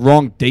 and the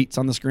wrong dates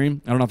on the screen.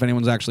 I don't know if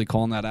anyone's actually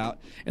calling that out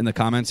in the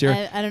comments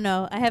here. I don't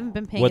know. I haven't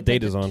been paying What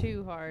date attention is on?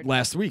 too hard.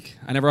 Last week,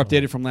 I never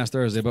updated from last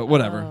Thursday, but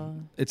whatever. Oh.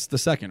 It's the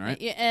 2nd, right?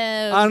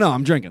 Yeah, I don't know.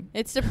 I'm drinking.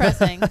 It's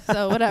depressing,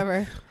 so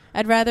whatever.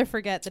 I'd rather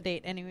forget the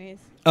date anyways.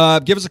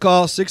 Give us a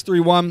call,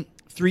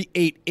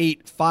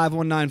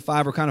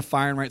 631-388-5195. We're kind of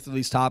firing right through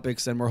these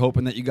topics, and we're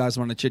hoping that you guys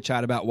want to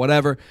chit-chat about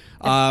whatever.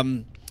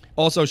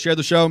 Also, share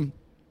the show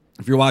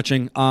if you're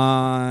watching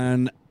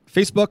on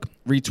Facebook,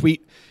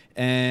 retweet,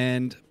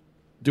 and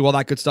do all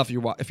that good stuff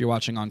if you're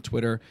watching on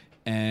Twitter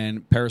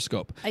and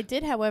Periscope. I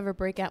did, however,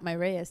 break out my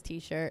Reyes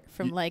T-shirt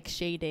from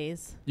Shea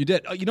Days. You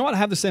did. You know what? I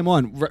have the same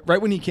one.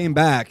 Right when he came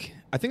back,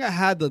 I think I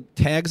had the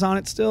tags on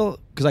it still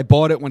because I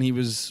bought it when he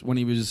was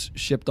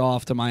shipped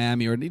off to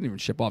Miami, or he didn't even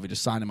ship off. He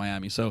just signed in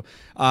Miami. So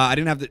I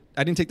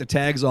didn't take the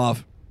tags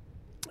off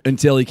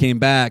until he came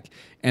back,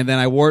 and then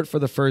I wore it for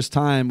the first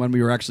time when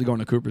we were actually going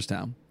to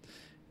Cooperstown.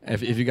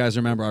 If you guys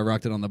remember, I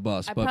rocked it on the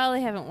bus. I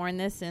probably haven't worn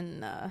this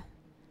in.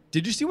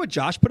 Did you see what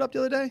Josh put up the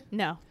other day?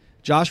 No.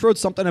 Josh wrote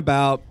something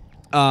about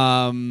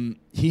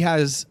he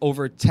has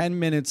over 10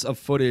 minutes of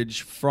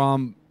footage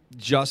from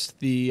just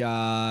the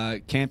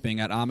camping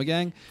at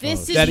Amagang.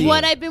 This is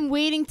what I've been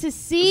waiting to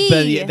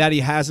see. That he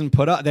hasn't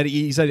put up. That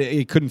he said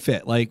it couldn't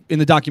fit. Like in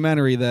the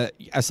documentary that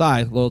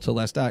SI, Loyal to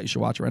Last Out, you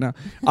should watch it right now.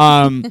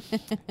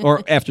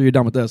 Or after you're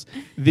done with this.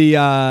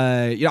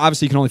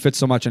 Obviously you can only fit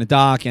so much in a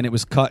doc, and it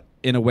was cut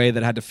in a way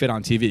that had to fit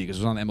on TV because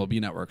it was on the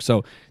MLB network.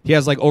 So he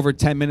has like over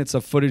 10 minutes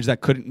of footage that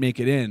couldn't make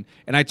it in.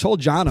 And I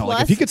told Jono,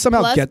 like if he could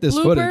somehow get this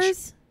bloopers? footage.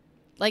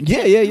 Like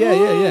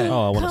Yeah.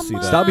 Oh, I want to see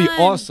that. That'd be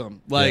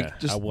awesome. Like, Yeah, I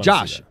just wanna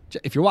Josh, see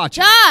if you're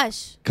watching,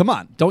 Josh! come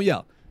on, don't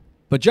yell.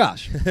 But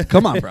Josh,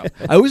 come on, bro.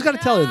 I always got to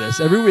tell her this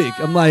every week.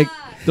 I'm like,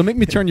 don't make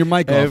me turn your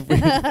mic off.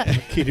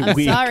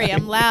 I'm sorry,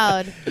 I'm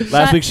loud.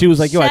 Last week she was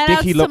like, "Yo, I think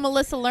he." Shout out to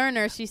Melissa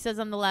Lerner. She says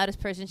I'm the loudest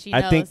person she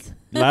knows. I think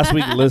last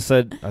week Liz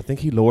said, "I think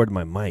he lowered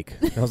my mic."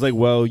 I was like,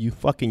 "Well, you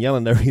fucking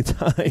yelling every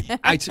time."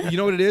 You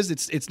know what it is?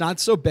 It's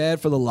not so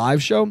bad for the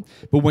live show,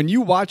 but when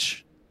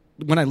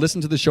I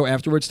listen to the show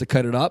afterwards to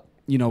cut it up,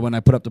 when I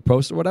put up the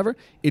post or whatever,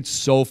 it's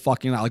so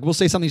fucking loud. Like we'll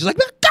say something, she's like,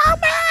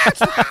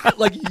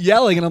 like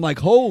yelling, and I'm like,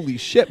 holy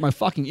shit, my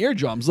fucking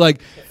eardrums.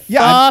 Like,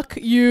 yeah, fuck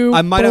you.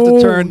 I might have to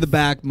turn the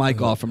back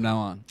mic off from now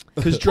on.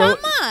 Because Come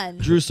on.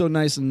 Drew's so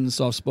nice and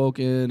soft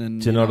spoken,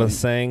 and Do you know what I'm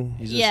saying?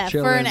 he's just Yeah,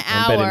 chilling. for an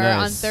hour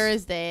nice. on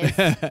Thursdays.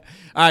 All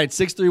right,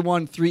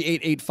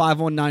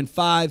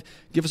 631-388-5195.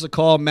 Give us a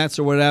call, Mets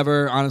or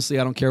whatever. Honestly,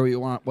 I don't care what you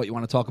want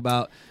to talk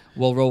about.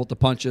 We'll roll with the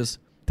punches.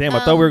 Damn,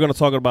 I thought we were going to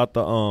talk about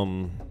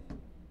the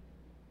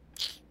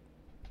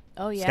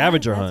Oh yeah,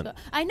 scavenger hunt.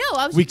 I know.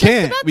 I was. We just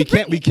can about to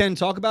bring it.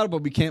 talk about it,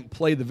 but we can't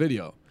play the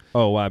video.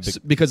 Oh, wow.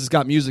 Because it's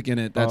got music in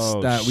it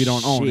that we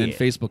don't own, and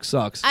shit. Facebook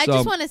sucks. I So,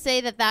 just want to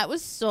say that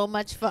was so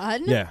much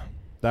fun. Yeah,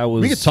 that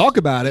was. we could talk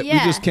about it.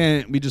 Yeah. We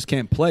just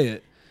can't play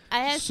it.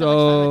 I had so much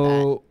fun with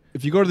So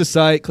if you go to the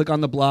site, click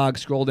on the blog,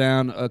 scroll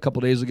down a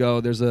couple days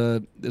ago. There's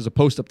a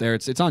post up there.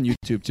 It's on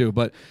YouTube too,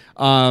 but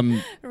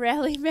that.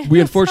 Rally man.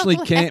 we unfortunately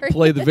can't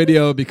play the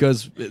video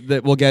because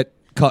that will get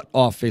cut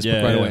off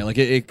Facebook right away. Like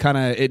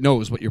it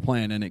knows what you're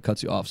playing and it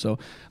cuts you off. So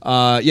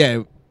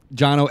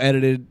Jono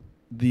edited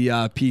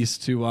the piece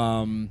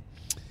to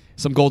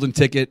some golden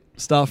ticket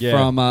stuff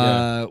from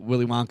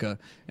Willy Wonka,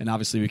 and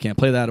obviously we can't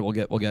play that.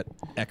 We'll get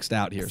X'd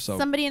out here. So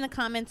Somebody in the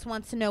comments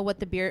wants to know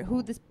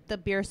who the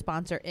beer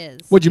sponsor is.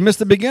 would you miss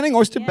the beginning?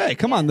 Oyster Bay,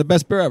 come on, the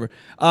best beer ever.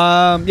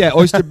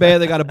 Oyster Bay.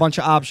 They got a bunch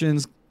of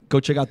options.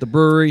 Go check out the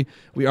brewery.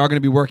 We are going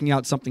to be working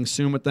out something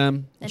soon with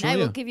them. And I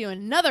will give you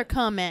another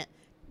comment.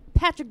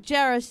 Patrick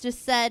Jarris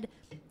just said,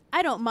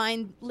 I don't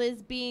mind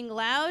Liz being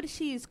loud.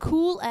 She's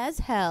cool as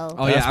hell.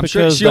 Oh, That's yeah, I'm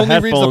sure because she the only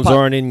reads headphones the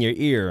aren't in your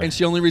ear. and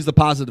she only reads the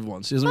positive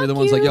ones. She doesn't read the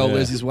ones like, yo, you.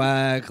 Lizzie's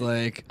whack.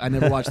 Like, I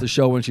never watch the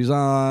show when she's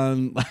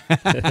on.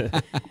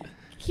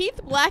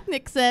 Keith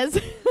Blacknick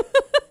says,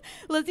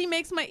 Lizzie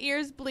makes my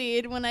ears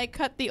bleed when I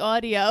cut the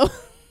audio.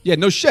 Yeah,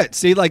 no shit.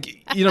 See,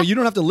 like, you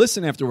don't have to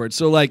listen afterwards.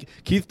 So, like,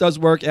 Keith does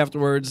work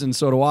afterwards, and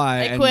so do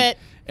I. I quit.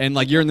 And,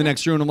 like, you're in the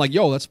next room, and I'm like,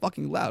 yo, that's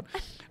fucking loud.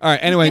 All right,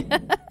 anyway,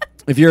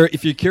 if you're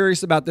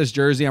curious about this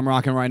jersey I'm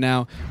rocking right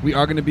now, we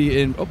are going to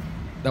be in... Oh,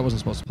 that wasn't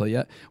supposed to play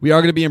yet. We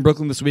are going to be in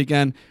Brooklyn this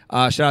weekend.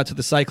 Shout out to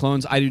the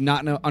Cyclones. I do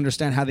not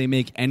understand how they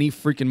make any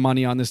freaking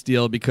money on this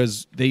deal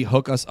because they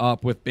hook us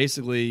up with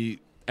basically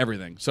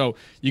everything. So,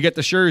 you get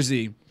the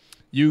jersey...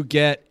 You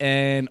get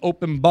an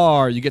open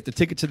bar. You get the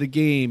ticket to the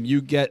game. You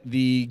get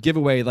the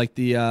giveaway, like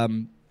the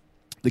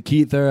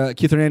Keith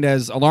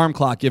Hernandez alarm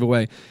clock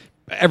giveaway.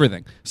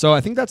 Everything. So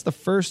I think that's the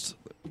first.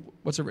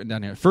 What's it written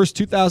down here? First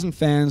 2,000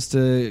 fans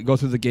to go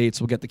through the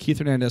gates will get the Keith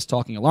Hernandez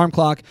talking alarm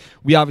clock.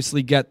 We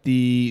obviously get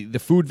the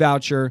food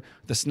voucher,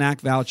 the snack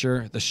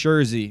voucher, the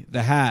jersey,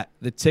 the hat,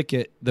 the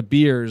ticket, the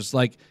beers.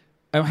 Like,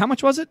 how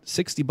much was it?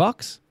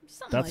 $60?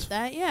 Something like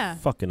that, yeah.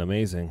 Fucking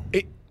amazing.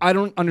 I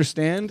don't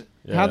understand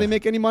how they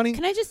make any money.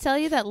 Can I just tell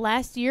you that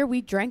last year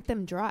we drank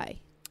them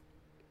dry?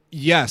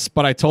 Yes,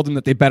 but I told them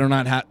that they better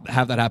not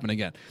have that happen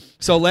again.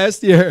 So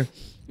last year,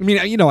 I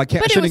mean, you know, I But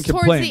it shouldn't was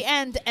complain. towards the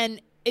end, and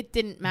it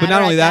didn't matter. But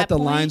not only at that, the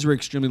point. lines were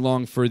extremely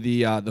long for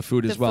the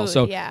food as well. food,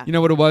 So yeah. you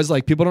know what it was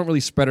like? People don't really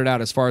spread it out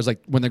as far as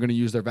like when they're going to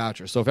use their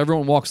voucher. So if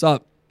everyone walks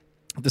up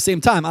at the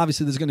same time,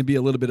 obviously there's going to be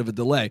a little bit of a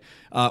delay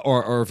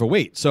or of a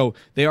wait. So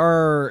they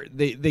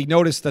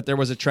noticed that there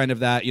was a trend of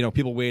that, you know,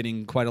 people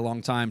waiting quite a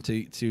long time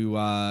to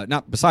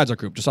not besides our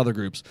group, just other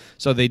groups.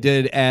 So they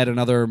did add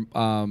another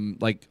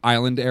like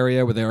island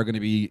area where they are going to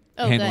be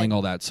handling good.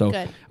 all that. So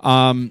Good.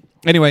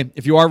 anyway,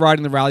 if you are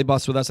riding the rally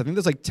bus with us, I think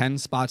there's like 10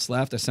 spots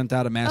left. I sent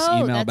out a mass Oh,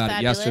 email that's about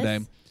fabulous. it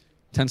yesterday.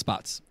 10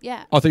 spots.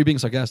 Yeah. Oh, I thought you were being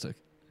sarcastic.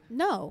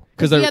 No. 'Cause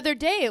Because the they're- other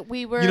day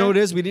we were. You know what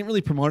it is? We didn't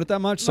really promote it that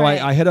much. So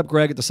Right. I hit up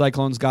Greg at the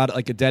Cyclones, got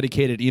like a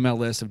dedicated email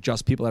list of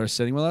just people that are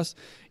sitting with us.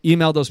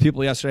 Emailed those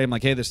people yesterday. I'm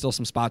like, hey, there's still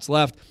some spots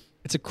left.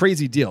 It's a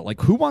crazy deal.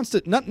 Like, who wants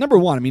to? Number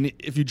one, I mean,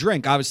 if you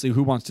drink, obviously,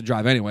 who wants to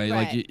drive anyway?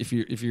 Right. Like, if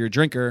you're a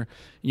drinker,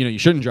 you know, you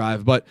shouldn't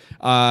drive. But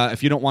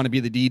if you don't want to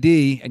be the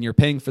DD and you're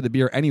paying for the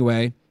beer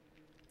anyway,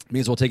 may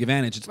as well take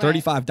advantage. It's Right.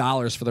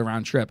 $35 for the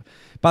round trip.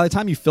 By the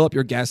time you fill up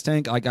your gas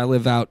tank, like I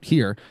live out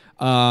here,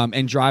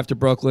 and drive to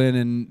Brooklyn,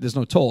 and there's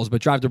no tolls,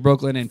 but drive to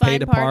Brooklyn and pay Fine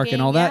to park parking,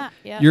 and all that,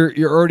 yeah, yeah.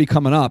 you're already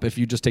coming up if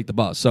you just take the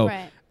bus. So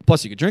Right.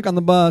 plus you could drink on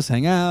the bus,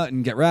 hang out,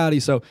 and get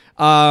rowdy. So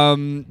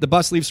the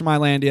bus leaves from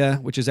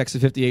Islandia, which is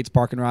exit 58's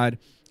Park and Ride,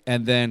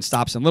 and then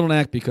stops in Little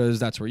Neck because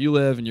that's where you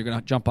live, and you're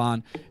gonna jump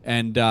on.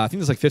 And I think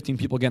there's like 15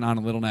 people getting on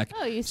in Little Neck.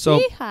 Oh, you so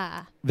see?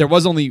 Ha. there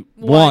was only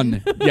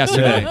one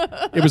yesterday.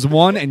 It was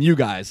one and you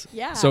guys.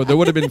 Yeah. So there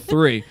would have been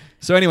 3.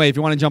 So anyway, if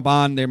you want to jump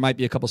on, there might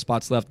be a couple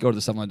spots left. Go to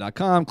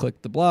the7line.com,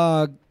 click the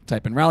blog,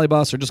 type in Rally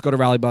Bus, or just go to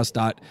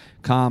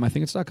rallybus.com. I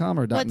think it's .com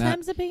or What .net.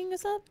 time's it picking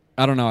us up?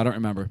 I don't know. I don't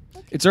remember.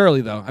 It's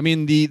early though. I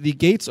mean, the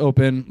gates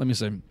open. Let me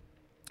see.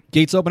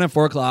 Gates open at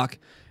 4:00,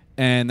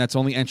 and that's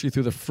only entry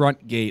through the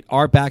front gate.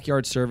 Our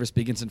backyard service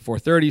begins at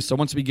 4:30. So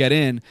once we get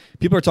in,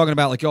 people are talking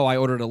about like, oh, I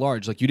ordered a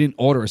large. Like, you didn't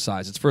order a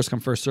size. It's first come,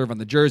 first serve on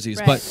the jerseys.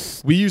 Right.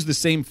 But we use the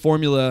same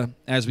formula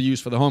as we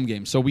use for the home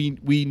game. So we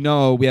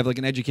know we have like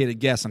an educated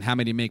guess on how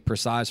many to make per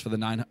size for the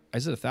 9.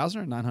 Is it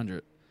 1,000 or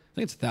 900? I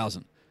think it's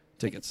 1,000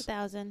 tickets. It's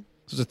 1,000.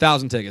 So it's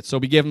 1,000 tickets. So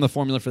we gave them the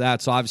formula for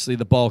that. So obviously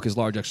the bulk is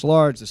large, extra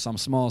large. There's some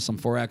small, some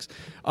 4X.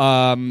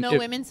 No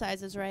women's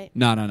sizes, right?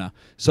 No.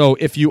 So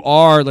if you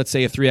are, let's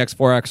say, a 3X,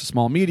 4X, a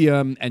small,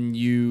 medium, and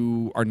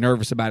you are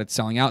nervous about it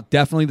selling out,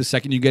 definitely the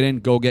second you get in,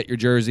 go get your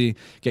jersey,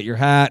 get your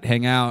hat,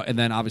 hang out, and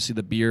then obviously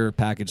the beer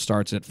package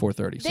starts at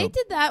 4:30. They So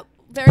did that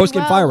very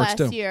Post-game well fireworks,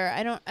 last too. year.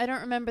 I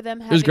don't remember them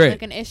was having great.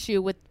 like an issue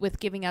with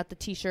giving out the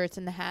T-shirts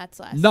and the hats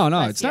last. no,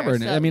 last it's year. never.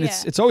 So, I mean, yeah.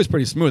 it's always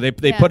pretty smooth.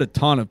 They Yeah. put a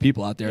ton of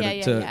people out there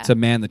Yeah. to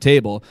man the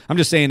table. I'm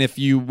just saying, if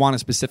you want a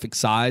specific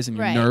size and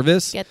you're Right.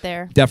 nervous, Get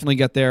there. definitely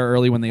get there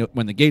early when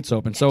the gates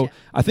open. So Gotcha.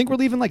 I think we're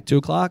leaving like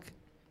 2:00,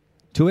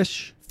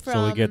 2ish.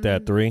 So we get there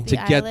at 3? the To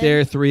get island.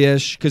 there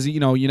 3ish, because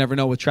you never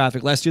know with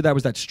traffic. Last year that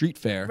was that street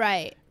fair,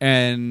 Right.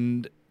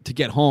 and to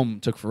get home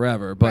took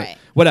forever. But Right.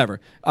 whatever.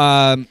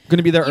 Going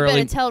to be there You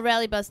early. better tell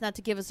Rally Bus not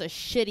to give us a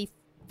shitty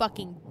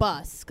fucking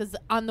bus, because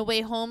on the way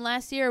home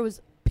last year it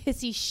was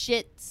pissy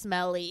shit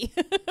smelly.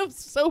 It was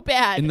so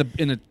bad. in the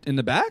back. In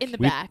the back. You didn't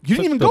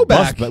Took even the go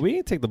bus back. But we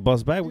didn't take the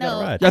bus back. We got No.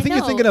 a ride. Yeah, I think I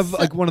you're thinking know. of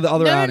like one of the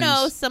other outings.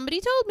 No. Somebody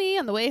told me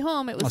on the way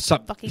home it was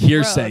Some fucking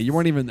hearsay. gross. You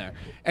weren't even there.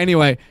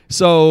 Anyway,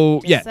 so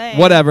Just saying.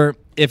 whatever.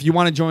 If you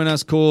want to join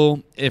us,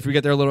 cool. If we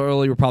get there a little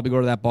early, we'll probably go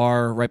to that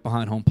bar right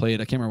behind home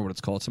plate. I can't remember what it's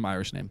called. It's some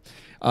Irish name.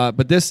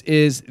 But this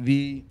is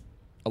the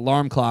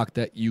alarm clock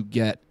that you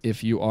get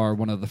if you are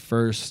one of the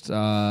first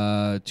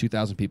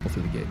 2,000 people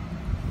through the gate.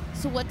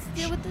 So what's the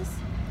deal with this?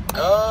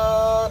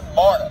 Good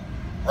morning.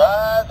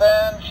 Rise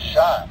and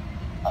shine.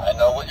 I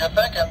know what you're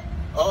thinking.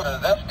 Who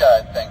does this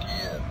guy think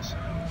he is?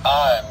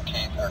 I'm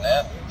Keith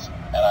Hernandez,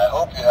 and I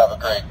hope you have a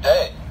great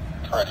day,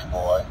 pretty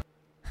boy.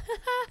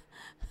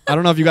 I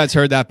don't know if you guys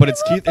heard that, but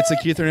it's Keith. It's a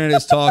Keith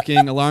Hernandez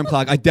talking alarm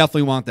clock. I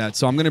definitely want that,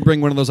 so I'm going to bring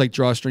one of those like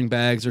drawstring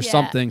bags or Yeah,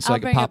 something so I'll I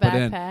can bring a pop it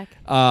in.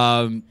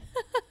 backpack.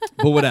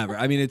 But whatever.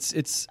 I mean,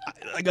 it's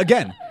like,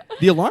 again,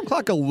 the alarm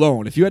clock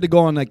alone. If you had to go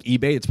on like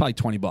eBay, it's probably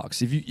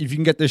 $20. If you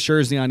can get this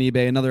jersey on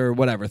eBay, another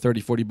whatever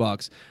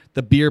 $30-$40.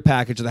 The beer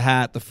package, the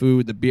hat, the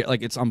food, the beer,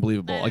 like it's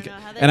unbelievable. I don't Like, know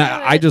how they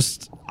and do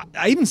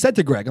I even said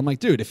to Greg, I'm like,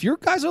 dude, if your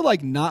guys are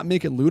like not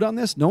making loot on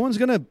this, no one's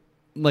gonna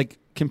like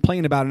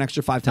complain about an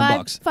extra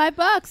 $5-10.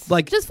 $5.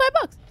 Like- just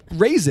 $5.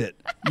 Raise it,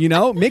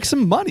 make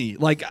some money.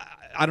 Like,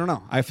 I don't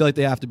know. I feel like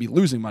they have to be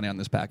losing money on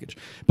this package.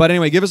 But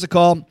anyway, give us a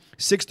call,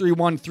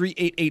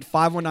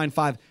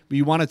 631-388-5195.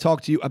 We want to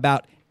talk to you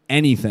about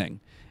anything.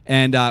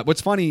 And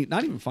what's funny,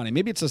 not even funny,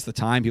 maybe it's just the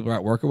time, people are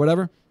at work or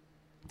whatever.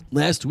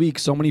 Last week,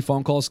 so many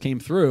phone calls came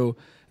through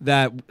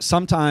that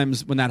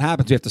sometimes when that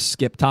happens, we have to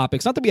skip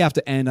topics. Not that we have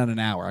to end on an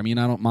hour. I mean,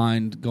 I don't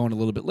mind going a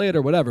little bit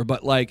later, whatever.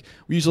 But like,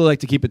 we usually like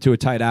to keep it to a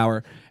tight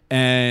hour.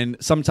 And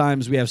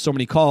sometimes we have so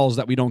many calls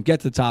that we don't get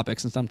to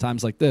topics. And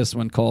sometimes like this,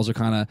 when calls are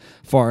kind of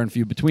far and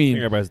few I think between.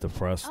 everybody's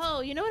depressed. Oh,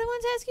 you know what I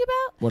wanted to ask you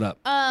about? What up?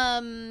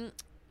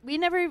 We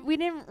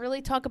didn't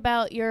really talk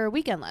about your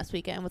weekend last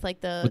weekend with like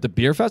the With the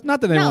beer fest?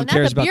 Not that no, anyone not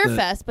cares the about beer the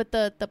fest, but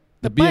the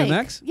the bike.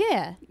 BMX?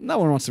 Yeah. No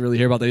one wants to really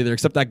hear about that either,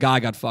 except that guy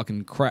got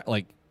fucking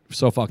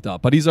So fucked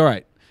up. But he's all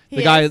right.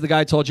 The guy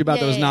I told you about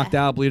that was knocked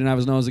out, bleeding out of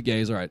his nose, a gay.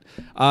 He's all right.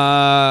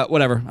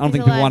 Whatever. I don't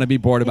think people want to be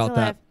bored about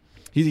that.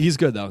 He's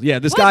good though. Yeah,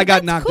 this guy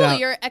got knocked out.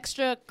 Your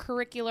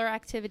extracurricular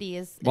activity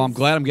is. Well, I'm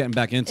glad I'm getting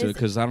back into it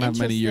because I don't have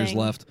many years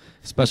left,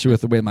 especially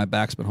with the way my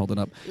back's been holding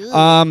up.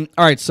 All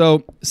right,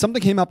 so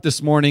something came up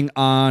this morning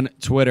on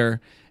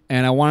Twitter,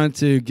 and I wanted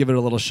to give it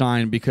a little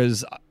shine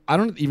because I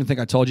don't even think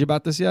I told you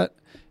about this yet.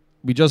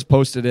 We just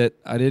posted it.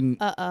 I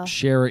didn't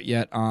share it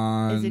yet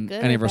on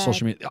any of our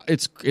social media.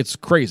 It's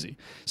crazy.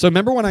 So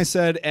remember when I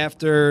said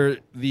after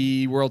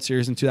the World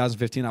Series in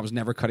 2015, I was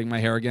never cutting my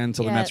hair again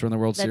until the Mets were in the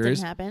World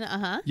Series? That didn't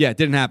happen. Yeah, it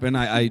didn't happen.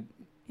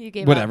 You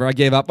gave whatever. up. I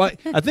gave up. But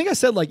I think I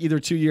said like either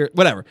 2 years,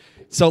 whatever.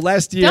 So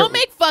last year. Don't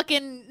make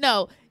fucking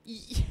no.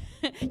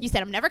 You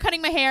said I'm never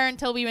cutting my hair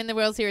until we win the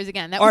World Series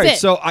again. That was it.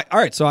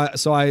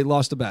 So I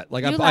lost a bet.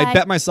 Like I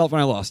bet myself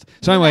when I lost.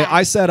 So anyway,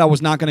 I said I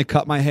was not going to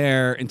cut my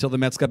hair until the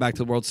Mets got back to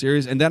the World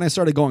Series, and then I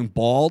started going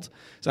bald.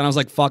 So I was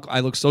like, "Fuck! I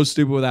look so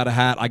stupid without a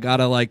hat. I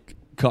gotta like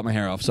cut my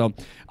hair off." So,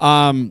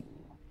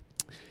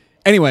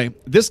 anyway,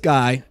 this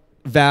guy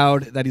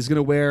vowed that he's going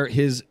to wear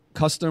his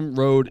custom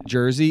road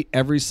jersey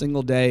every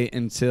single day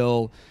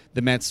until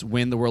the Mets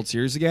win the World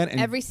Series again.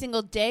 And every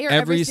single day, or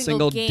every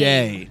single day.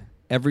 game?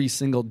 Every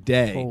single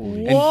day.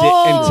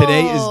 And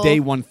today is day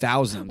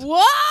 1000.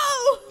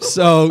 Whoa!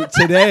 So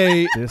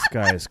today... This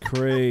guy is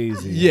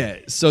crazy. Yeah.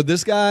 So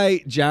this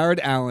guy, Jared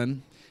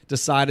Allen,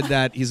 decided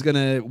that he's going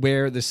to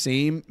wear the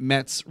same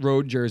Mets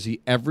road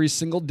jersey every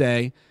single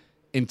day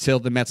until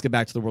the Mets get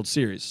back to the World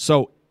Series.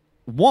 So,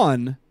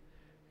 one,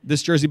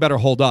 this jersey better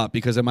hold up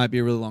because it might be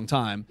a really long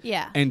time.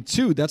 Yeah. And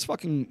two, that's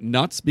fucking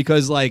nuts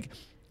because, like...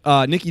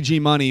 Nikki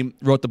G Money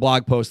wrote the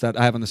blog post that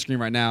I have on the screen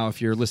right now.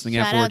 If you're listening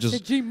afterward,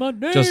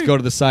 just go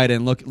to the site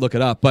and look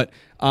it up. But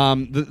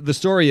the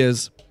story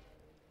is,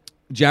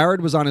 Jared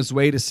was on his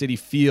way to Citi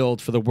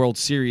Field for the World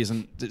Series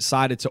and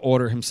decided to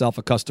order himself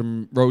a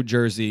custom road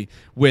jersey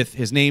with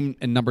his name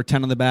and number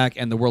 10 on the back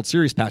and the World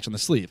Series patch on the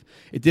sleeve.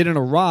 It didn't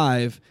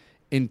arrive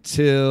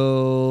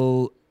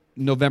until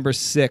November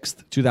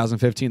 6th,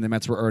 2015. The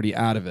Mets were already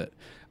out of it.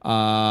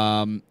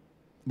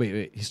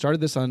 Wait. He started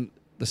this on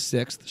the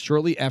 6th,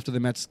 shortly after the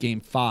Mets game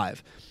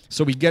 5.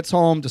 So he gets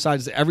home,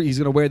 decides he's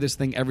going to wear this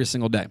thing every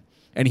single day.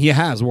 And he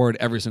has worn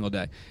it every single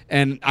day.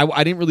 And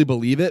I didn't really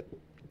believe it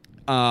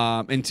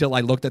until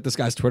I looked at this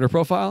guy's Twitter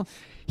profile.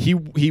 He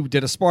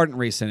did a Spartan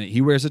race in it.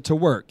 He wears it to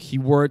work. He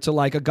wore it to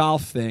like a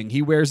golf thing.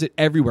 He wears it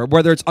everywhere.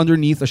 Whether it's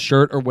underneath a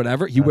shirt or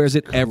whatever, he wears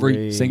it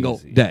every single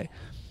day.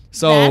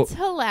 So that's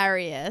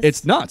hilarious.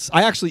 It's nuts.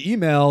 I actually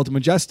emailed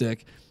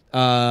Majestic,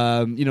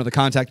 the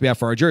contact we have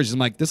for our jerseys. I'm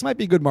like, this might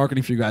be good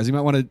marketing for you guys. You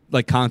might want to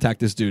like contact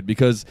this dude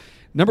because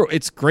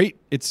it's great.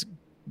 It's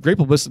great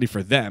publicity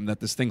for them that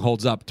this thing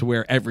holds up to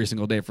wear every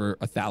single day for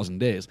 1,000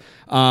 days.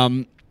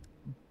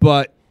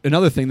 But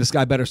another thing, this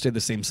guy better stay the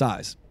same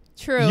size.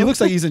 True. He looks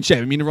like he's in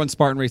shape. I mean, he runs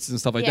Spartan races and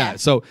stuff like that.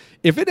 So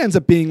if it ends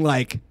up being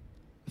like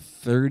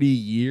 30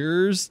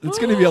 years, it's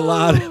going to be a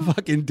lot of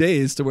fucking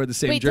days to wear the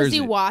same jersey. Does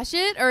he wash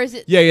it or is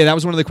it? Yeah. That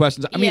was one of the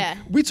questions. I mean,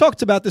 we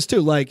talked about this too.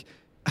 Like,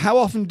 how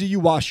often do you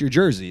wash your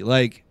jersey?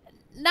 Like,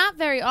 not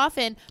very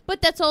often,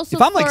 but that's also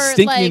if I'm like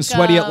stinky and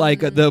sweaty at like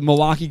the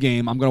Milwaukee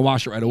game, I'm gonna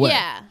wash it right away.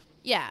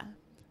 Yeah.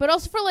 But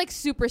also for like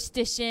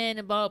superstition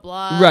and blah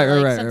blah.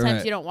 Right.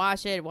 Sometimes you don't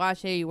wash it.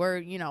 You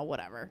wear,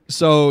 whatever.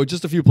 So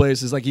just a few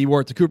places. Like he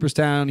wore it to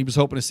Cooperstown. He was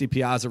hoping to see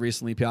Piazza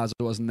recently. Piazza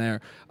wasn't there.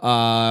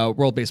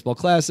 World Baseball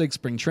Classic,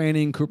 Spring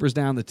Training,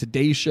 Cooperstown, the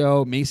Today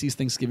Show, Macy's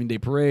Thanksgiving Day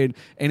Parade,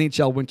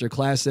 NHL Winter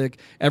Classic.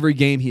 Every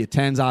game he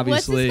attends,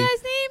 obviously. What's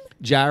this guy's name?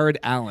 Jared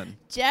Allen.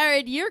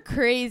 Jared, you're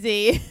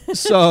crazy.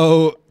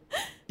 So,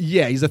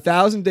 yeah, he's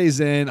 1,000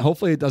 days in.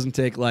 Hopefully it doesn't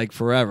take, like,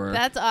 forever.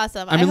 That's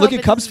awesome. I mean, look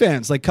at Cubs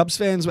fans. Like, Cubs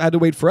fans had to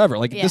wait forever.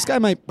 Like, this guy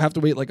might have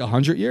to wait, like,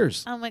 100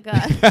 years. Oh, my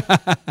God.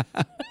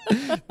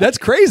 That's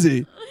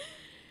crazy.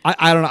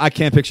 I don't know. I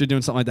can't picture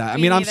doing something like that.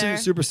 Me I'm neither.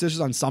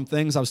 superstitious on some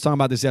things. I was talking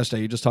about this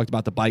yesterday. You just talked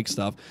about the bike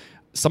stuff.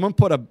 Someone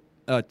put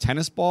a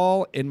tennis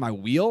ball in my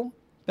wheel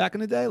back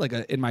in the day, like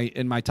in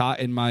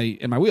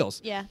my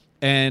wheels. Yeah.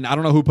 And I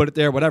don't know who put it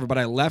there, whatever, but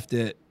I left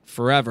it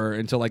forever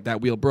until like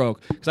that wheel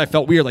broke because I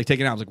felt weird like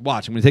taking it out. I was like,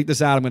 watch, I'm going to take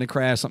this out. I'm going to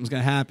crash. Something's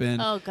going to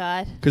happen. Oh,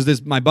 God.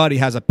 Because my buddy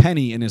has a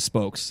penny in his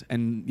spokes.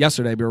 And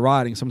yesterday we were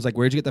riding. Someone's like,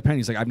 where'd you get the penny?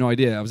 He's like, I have no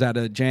idea. I was at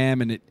a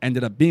jam and it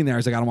ended up being there. I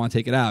was like, I don't want to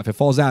take it out. If it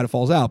falls out, it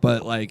falls out.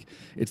 But like,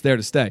 it's there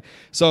to stay.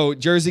 So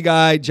Jersey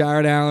guy,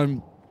 Jared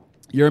Allen,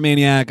 you're a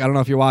maniac. I don't know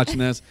if you're watching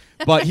this.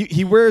 But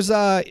he wears,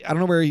 I don't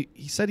know where he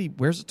said he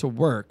wears it to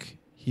work.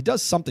 He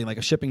does something like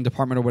a shipping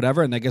department or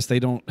whatever, and I guess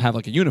they don't have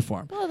like a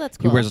uniform. Oh, that's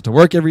cool. He wears it to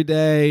work every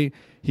day.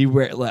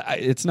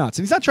 It's nuts.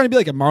 And he's not trying to be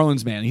like a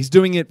Marlins man. He's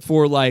doing it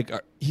for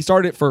he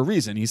started it for a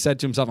reason. He said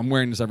to himself, I'm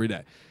wearing this every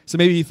day. So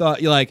maybe he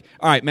thought, you're like,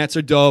 all right, Mets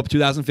are dope,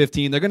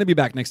 2015. They're going to be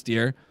back next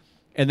year.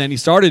 And then he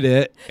started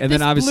it. And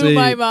then obviously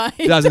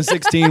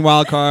 2016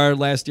 wild card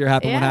last year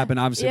happened what happened.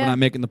 Obviously we're not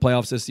making the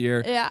playoffs this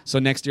year. Yeah. So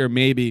next year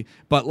maybe.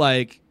 But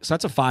so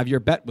that's a 5-year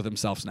bet with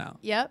himself now.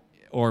 Yep.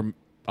 Or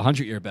a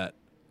 100-year bet.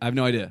 I have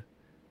no idea.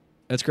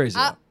 That's crazy.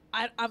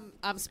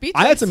 I'm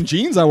speechless. I had some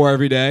jeans I wore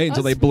every day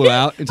until they blew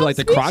out, until like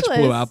the crotch blew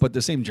speechless. out. But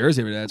the same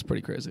jersey every day. That's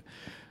pretty crazy.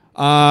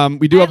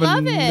 We do have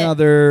love it.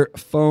 another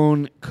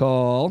phone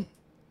call.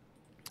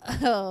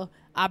 Oh,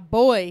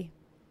 boy.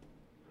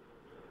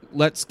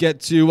 Let's get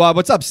to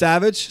what's up,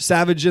 Savage?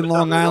 Savage in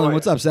Long Island.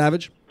 What's up,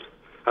 Savage?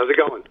 How's it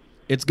going?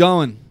 It's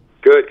going.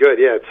 Good, good.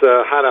 Yeah, it's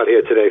hot out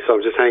here today, so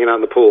I'm just hanging out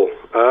in the pool.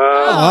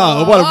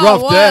 Oh, what a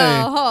rough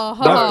day.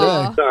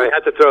 Rough Sorry, I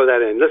had to throw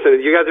that in.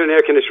 Listen, you guys are in an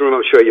air-conditioned room.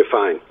 I'm sure you're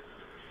fine.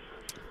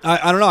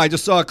 I don't know. I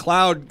just saw a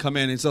cloud come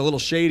in. It's a little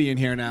shady in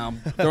here now.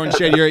 Throwing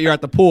shade. You're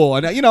at the pool,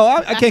 and I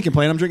can't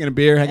complain. I'm drinking a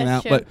beer, hanging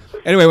out. That's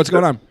But anyway, what's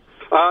going on?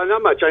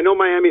 Not much. I know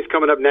Miami's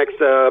coming up next,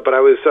 but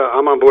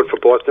I'm on board for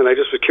Boston. I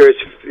just was curious.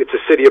 It's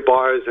a city of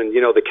bars, and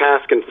the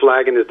Cask and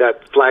Flagon is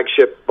that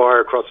flagship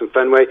bar across from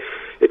Fenway.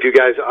 If you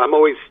guys, I'm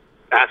always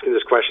asking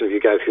this question of you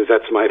guys because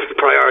that's my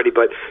priority.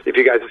 But if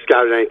you guys have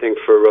scouted anything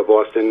for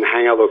Boston,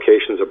 hangout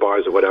locations or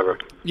bars or whatever.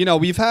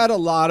 We've had a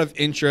lot of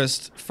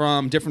interest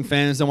from different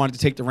fans that wanted to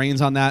take the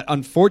reins on that.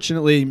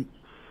 Unfortunately,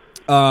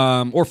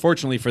 or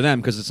fortunately for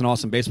them, because it's an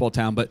awesome baseball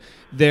town, but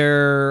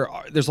there's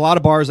a lot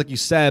of bars, like you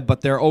said,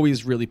 but they're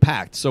always really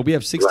packed. So we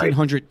have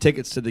 1,600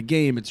 tickets to the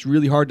game. It's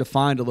really hard to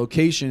find a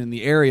location in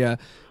the area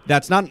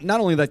that's not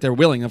only like they're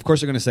willing. Of course,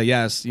 they're going to say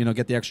yes,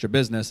 get the extra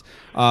business.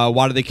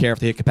 Why do they care if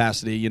they hit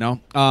capacity,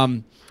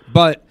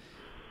 But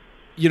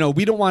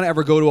we don't want to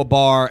ever go to a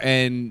bar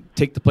and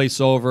take the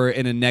place over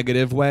in a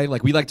negative way.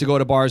 Like, we like to go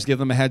to bars, give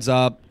them a heads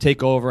up,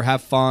 take over,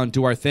 have fun,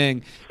 do our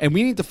thing. And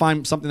we need to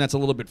find something that's a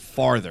little bit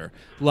farther.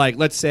 Like,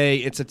 let's say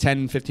it's a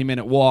 10,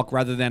 15-minute walk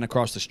rather than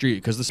across the street,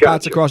 because the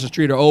spots across the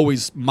street are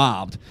always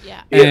mobbed.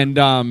 Yeah. And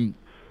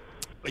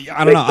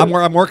I don't know.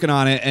 I'm working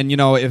on it, and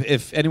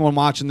if anyone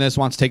watching this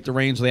wants to take the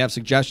reins or they have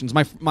suggestions,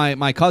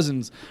 my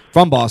cousin's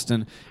from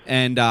Boston,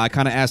 and I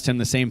kind of asked him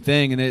the same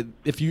thing. And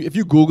if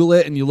you Google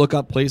it and you look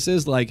up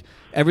places, like,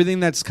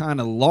 everything that's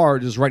kind of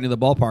large is right near the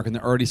ballpark, and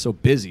they're already so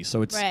busy.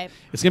 So it's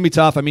gonna be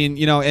tough. I mean,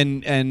 no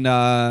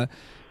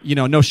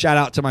shout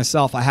out to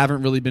myself. I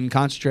haven't really been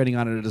concentrating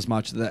on it as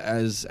much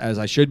as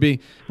I should be.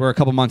 We're a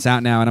couple months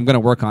out now, and I'm gonna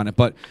work on it.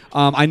 But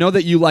I know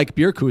that you like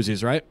beer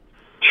koozies, right?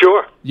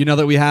 Sure. You know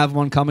that we have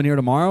one coming here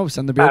tomorrow?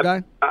 Send the beer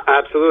guy?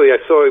 Absolutely. I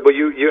saw it. Well,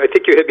 I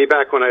think you hit me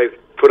back when I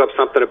put up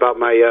something about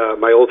my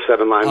old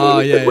 7-line.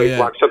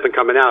 Block, something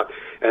coming out.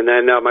 And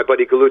then my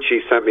buddy Gallucci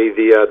sent me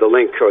the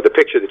link or the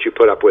picture that you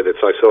put up with it,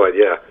 so I saw it,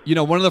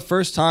 yeah. One of the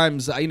first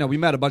times, we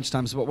met a bunch of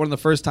times, but one of the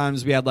first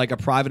times we had like a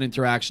private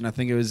interaction, I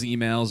think it was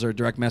emails or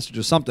direct message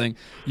or something,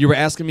 you were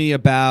asking me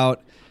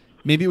about,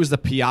 maybe it was the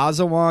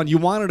Piazza one. You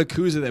wanted a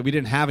koozie that we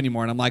didn't have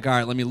anymore, and I'm like, all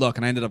right, let me look,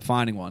 and I ended up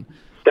finding one.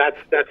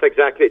 That's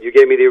exactly it. You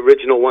gave me the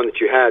original one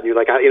that you had, and you're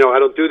like, I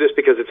don't do this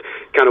because it's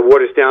kind of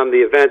waters down the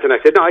event. And I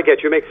said, no, I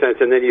get you, it makes sense.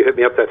 And then you hit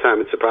me up that time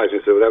and surprised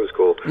me, so that was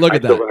cool. Look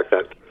at that. Still rock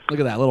that. Look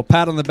at that. Little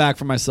pat on the back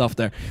for myself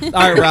there. All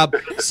right, Rob.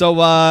 So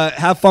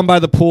have fun by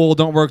the pool.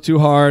 Don't work too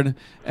hard.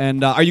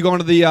 And are you going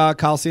to the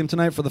Coliseum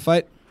tonight for the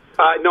fight?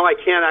 No, I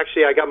can't,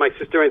 actually. I got my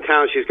sister in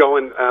town. She's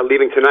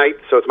leaving tonight,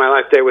 so it's my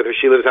last day with her.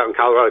 She lives out in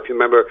Colorado. If you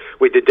remember,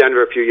 we did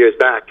Denver a few years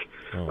back.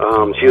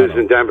 She lives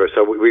in Denver,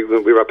 so we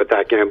were up at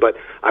that game. But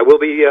I will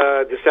be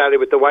this Saturday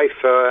with the wife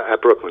at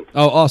Brooklyn.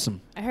 Oh,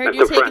 awesome. I heard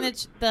you're taking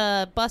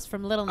the bus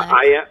from Little Neck.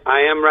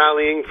 I am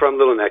rallying from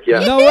Little Neck, yeah.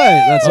 No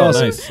way. That's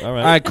awesome. Nice. All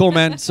right, cool,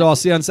 man. So I'll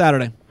see you on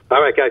Saturday.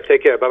 All right, guys.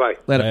 Take care. Bye-bye.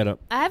 Later.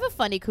 I have a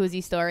funny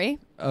koozie story.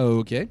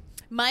 Okay.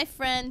 My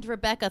friend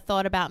Rebecca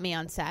thought about me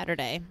on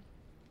Saturday.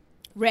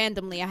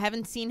 Randomly. I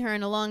haven't seen her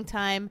in a long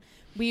time.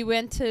 We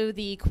went to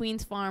the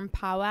Queen's Farm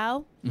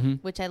powwow,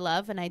 which I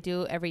love and I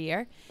do every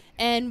year.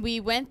 And we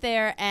went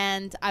there,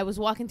 and I was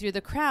walking through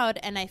the crowd,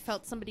 and I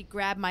felt somebody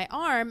grab my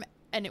arm,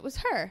 and it was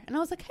her. And I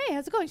was like, hey,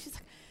 how's it going? She's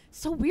like,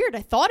 so weird. I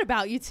thought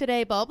about you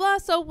today, blah, blah.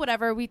 So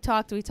whatever. We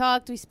talked.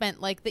 We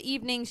spent, like, the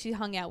evening. She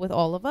hung out with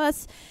all of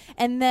us.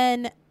 And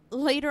then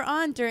later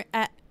on,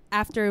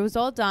 after it was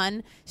all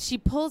done, she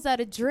pulls out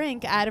a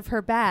drink out of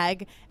her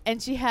bag,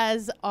 and she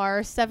has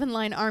our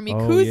 7-Line Army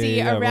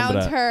koozie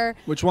around her.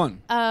 Which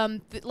one?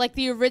 Like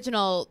the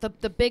original,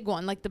 the big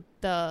one, like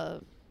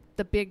the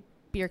big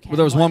beer can. Well,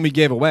 there was one we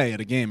gave away at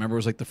a game. Remember, it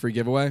was like the free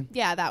giveaway.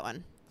 Yeah, that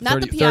one.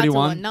 Not the Piazza 31?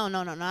 One. No,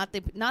 not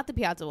the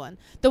Piazza one.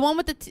 The one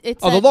with the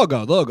the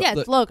logo. Yeah,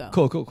 it's logo.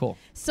 Cool.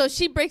 So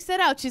she breaks that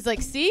out. She's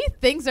like, "See,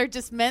 things are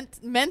just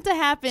meant to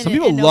happen." Some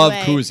people love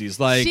koozies.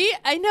 Like,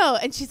 I know,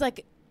 and she's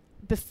like,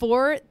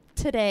 before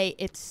today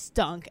it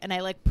stunk, and I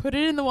like put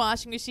it in the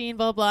washing machine,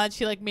 blah blah. And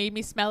she like made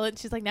me smell it. And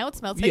she's like, now it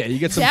smells like you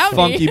get some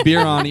funky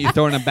beer on it. You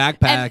throw it in a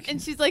backpack, and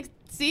she's like,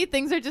 "See,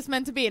 things are just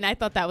meant to be." And I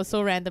thought that was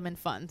so random and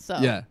fun. So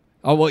yeah.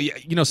 Oh, well,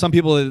 some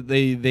people,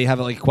 they have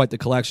like quite the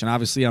collection.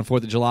 Obviously, on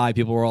 4th of July,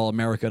 people were all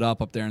America'd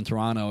up there in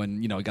Toronto,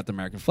 and, we got the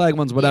American flag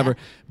ones, whatever.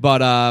 Yeah.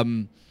 But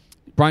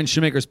Brian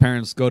Shoemaker's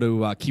parents go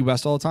to Key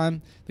West all the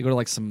time. They go to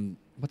like some,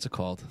 what's it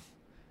called?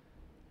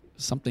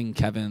 something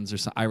Kevin's or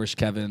some Irish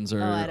Kevin's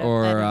or I don't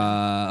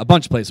know. a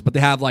bunch of places, but they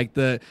have like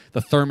the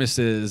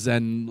thermoses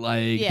and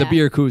like the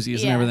beer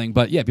koozies and everything.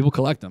 But yeah, people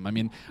collect them. I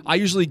mean, I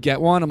usually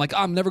get one. I'm like,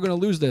 I'm never going to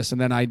lose this, and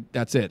then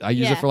that's it. I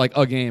use it for like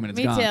a game and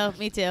it's gone.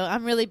 Me too.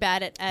 I'm really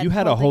bad at You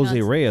had a holding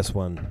Jose on. Reyes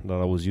one that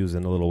I was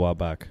using a little while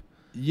back.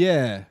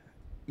 Yeah.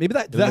 Maybe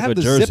that did I looked have like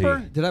the a jersey. zipper?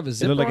 Did I have a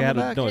zipper looked like on it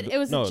the had back? a- It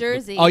was a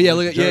jersey. Oh yeah,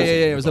 look at, yeah.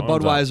 It was a Arms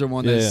out. Budweiser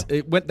one.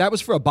 Yeah. That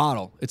was for a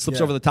bottle. It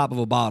slips over the top of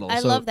a bottle. I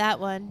so, love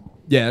that one.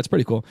 Yeah, it's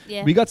pretty cool.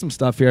 Yeah. We got some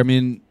stuff here. I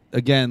mean,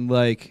 again,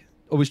 like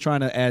always trying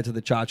to add to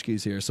the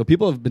tchotchkes here. So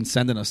people have been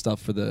sending us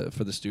stuff for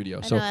the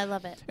studio. So I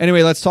love it.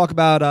 anyway, let's talk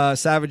about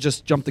Savage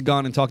just jumped the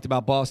gun and talked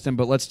about Boston,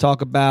 but let's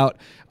talk about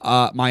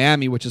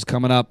Miami, which is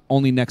coming up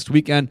only next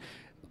weekend.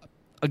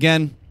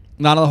 Again,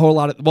 not a whole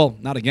lot of, well,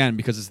 not again,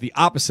 because it's the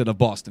opposite of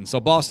Boston. So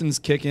Boston's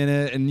kicking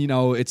it, and,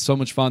 it's so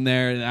much fun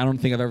there. And I don't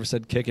think I've ever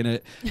said kicking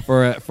it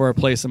for a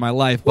place in my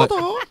life. But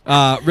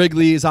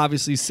Wrigley is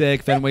obviously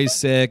sick. Fenway's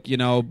sick.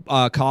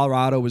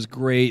 Colorado was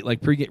great. Like,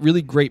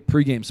 really great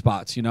pregame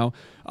spots,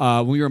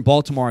 When we were in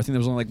Baltimore, I think there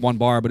was only like one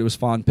bar, but it was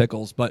fun,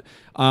 Pickles. But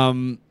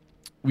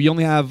we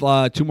only have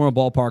 2 more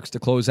ballparks to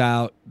close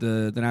out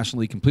the National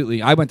League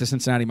completely. I went to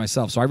Cincinnati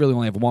myself, so I really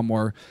only have 1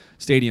 more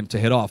stadium to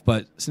hit off.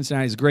 But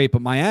Cincinnati's great.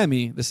 But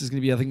Miami, this is going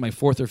to be, I think, my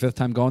 4th or 5th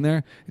time going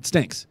there. It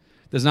stinks.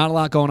 There's not a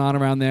lot going on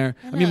around there.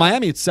 I mean,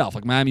 Miami itself,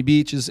 like Miami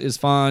Beach is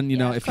fun.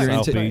 If you're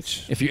South into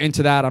Beach. if you're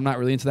into that, I'm not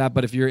really into that.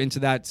 But if you're into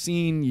that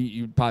scene,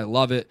 you'd probably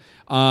love it.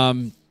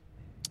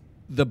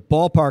 The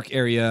ballpark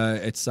area,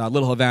 it's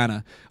Little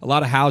Havana. A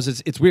lot of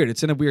houses. It's weird.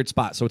 It's in a weird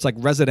spot. So it's like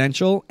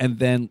residential and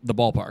then the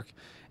ballpark.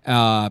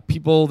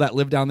 People that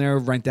live down there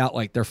rent out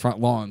like their front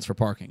lawns for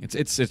parking.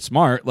 It's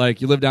smart.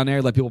 Like you live down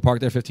there, let people park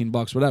there,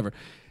 $15, whatever.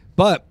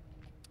 But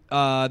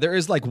there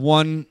is like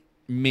one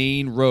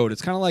main road.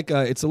 It's kind of like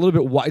it's a little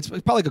bit wide. It's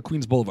probably like a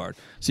Queens Boulevard.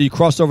 So you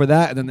cross over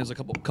that, and then there's a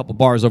couple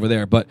bars over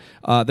there. But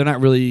they're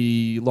not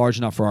really large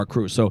enough for our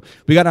crew. So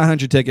we got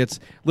 100 tickets.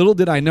 Little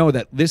did I know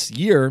that this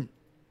year,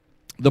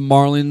 the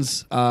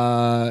Marlins,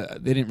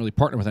 they didn't really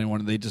partner with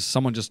anyone.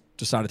 Someone just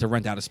decided to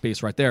rent out a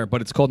space right there. But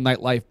it's called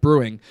Nightlife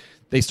Brewing.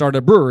 They started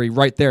a brewery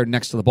right there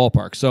next to the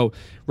ballpark. So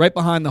right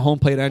behind the home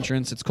plate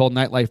entrance, it's called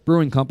Nightlife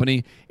Brewing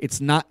Company.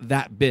 It's not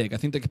that big. I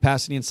think the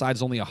capacity inside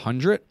is only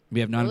 100. We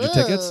have 900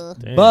 tickets.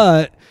 Damn.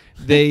 But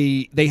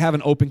they have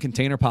an open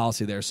container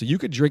policy there. So you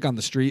could drink on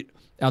the street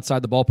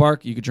outside the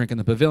ballpark. You could drink in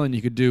the pavilion.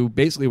 You could do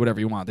basically whatever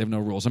you want. They have no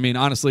rules. I mean,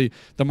 honestly,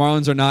 the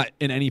Marlins are not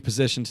in any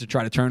position to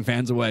try to turn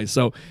fans away.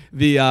 So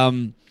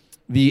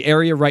the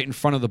area right in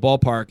front of the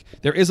ballpark,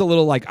 there is a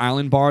little like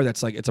island bar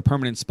that's like it's a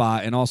permanent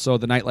spot, and also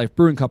the Nightlife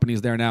Brewing Company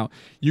is there now.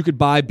 You could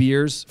buy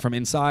beers from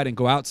inside and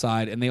go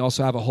outside, and they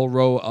also have a whole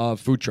row of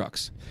food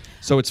trucks.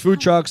 So it's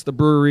food trucks, the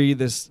brewery,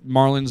 this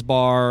Marlins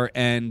bar,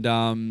 and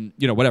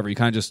whatever. You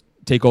kind of just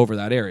take over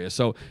that area.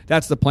 So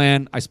that's the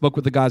plan. I spoke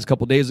with the guys a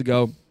couple days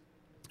ago.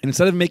 And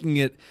instead of making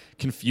it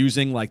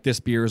confusing, like this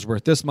beer is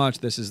worth this much,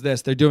 this is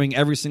this, they're doing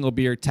every single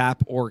beer,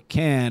 tap or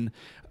can,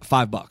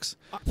 $5.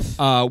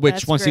 Which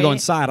That's once you go great.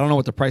 inside, I don't know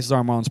what the prices are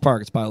in Marlins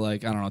Park. It's probably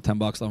like, I don't know, $10,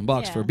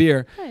 $11 Yeah. for a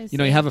beer. I You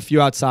see. have a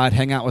few outside,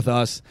 hang out with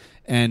us,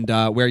 and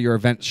wear your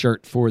event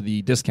shirt for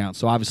the discount.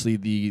 So obviously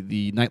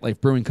the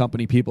Nightlife Brewing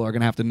Company people are going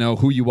to have to know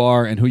who you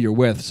are and who you're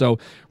with. So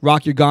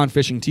rock your Gone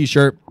Fishing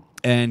t-shirt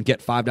and get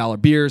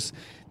 $5 beers.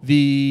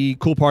 The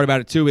cool part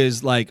about it too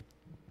is like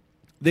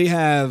they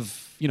have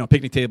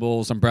picnic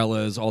tables,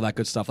 umbrellas, all that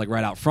good stuff, like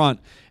right out front.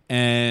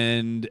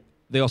 And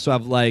they also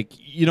have like,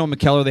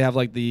 McKellar, they have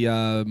like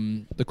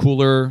the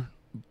cooler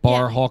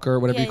bar hawker,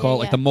 whatever Yeah, you call it, yeah,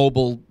 like yeah. the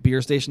mobile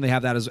beer station. They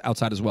have that as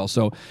outside as well.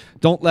 So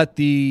don't let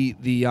the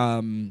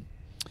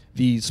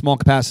small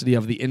capacity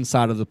of the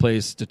inside of the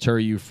place deter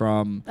you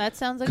from That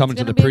sounds like coming it's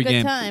to going the to be a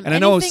pregame. good time. And I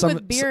know Anything some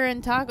with beer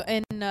and taco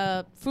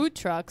and food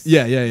trucks.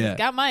 Yeah.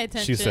 Got my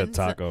attention. She said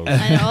tacos.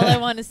 And all I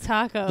want is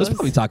tacos. There's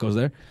probably tacos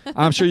there.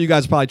 I'm sure you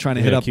guys are probably trying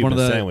to hit Yeah, up one of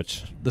Cuban the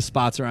sandwich. the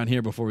spots around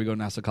here before we go to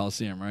Nassau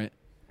Coliseum, right?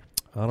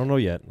 I don't know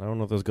yet. I don't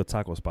know if there's good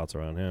taco spots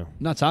around here.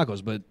 Not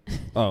tacos, but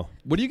Oh,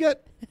 what do you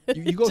get?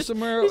 You go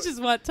somewhere. You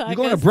just want tacos. You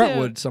go into too.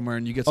 Brentwood somewhere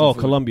and you get some oh,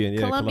 food. Colombian, yeah,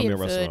 Colombian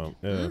Colombian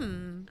food.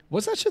 restaurant. Yeah.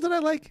 What's that shit that I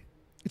like?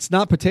 It's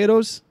not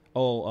potatoes.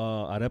 Oh,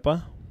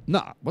 arepa.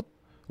 Nah, what?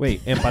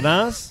 Wait,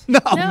 empanadas? No,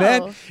 No.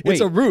 man. It's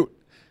Wait. a root.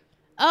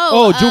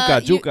 Oh,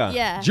 juca.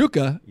 Yeah.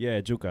 Juca. Yeah,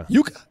 juca.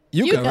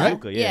 Yuca, right?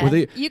 Yuca, Yeah. With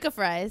the- Yuca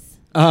fries.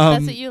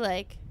 That's what you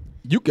like.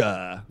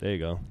 Yuca. There you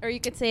go. Or you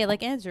could say it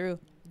like Andrew.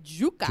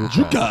 Juca.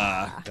 Juca.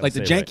 Gotta Like the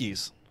say it right.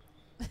 Yankees.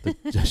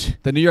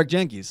 The New York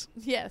Yankees.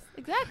 Yes,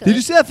 exactly. Did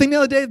you see that thing the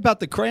other day about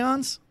the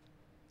crayons?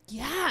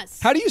 Yes.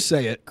 How do you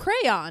say it?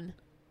 Crayon.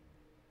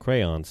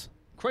 Crayons.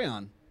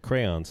 Crayon.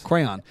 Crayons.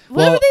 Crayon.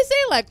 What do they say?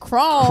 Like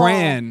crawl.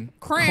 Crayon.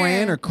 Crayon.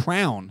 Crayon or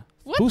crown.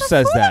 What Who the-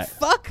 says that? The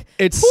fuck?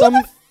 It's Who some.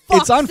 the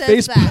fuck It's on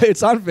says Facebook. that?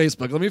 It's on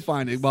Facebook. Let me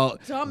find it while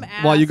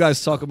Dumbass. you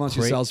guys talk amongst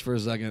yourselves for a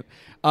second.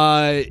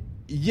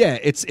 Yeah,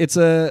 it's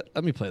a.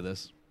 Let me play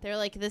this. They're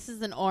like, this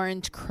is an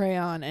orange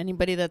crayon.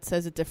 Anybody that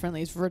says it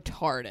differently is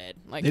retarded.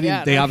 Like, They didn't.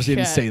 yeah, They no obviously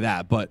didn't shit. say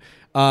that, but.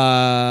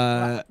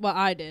 Well,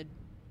 I did.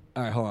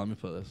 All right, hold on. Let me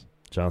play this.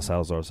 John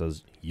Salazar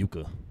says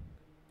yuca.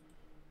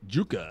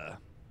 Juka.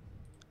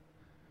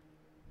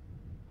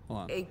 Hold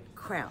on. A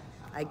crown.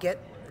 I get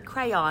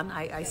crayon.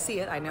 I see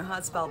it. I know how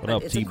it's spelled. What but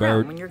up, it's a T-Bird?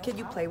 crown. When you're a kid,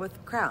 you play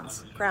with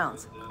crowns.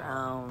 Crowns.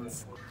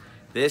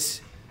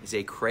 This is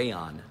a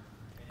crayon.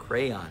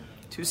 Crayon.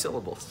 2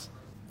 syllables.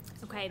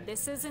 Okay,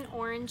 this is an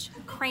orange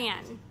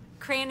crayon.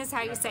 Crayon is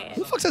how you say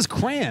Who it. the fuck says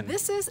crayon?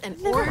 This is an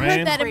Never orange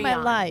heard that in my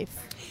crayon.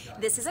 life.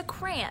 This is a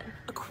crayon.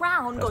 A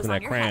crown That's goes been on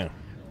that your crayon. head.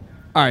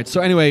 All right,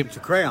 so anyway, It's a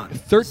crayon.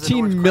 This is an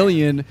orange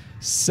crayon.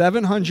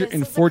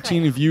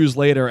 13,714 views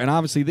later, and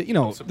obviously,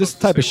 this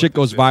type of shit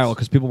goes viral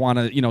because people want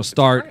to,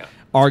 start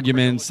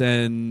arguments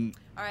and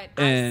All right,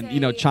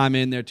 chime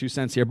in their 2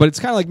 cents here. But it's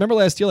kind of like, remember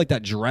last year, like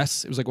that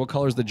dress? It was like, what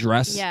color is the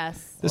dress?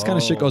 Yes. This kind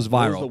of shit goes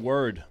What was the viral.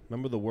 word?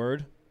 Remember the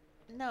word?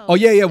 No. Oh,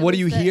 yeah. it What do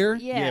you was hear?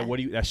 Yeah. What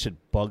do you? That shit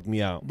bugged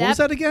me out. What was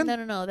that again?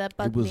 No. That It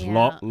bugged was me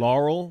out.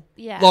 Laurel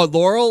Yeah.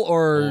 Laurel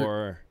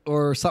or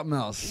or something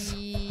else.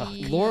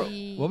 Laurel.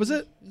 What was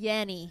it?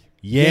 Yanny.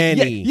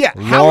 Yanny. Yeah.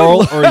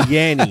 Laurel or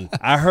Yanny.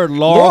 I heard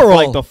Laurel for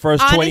like the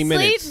first 20 Honestly,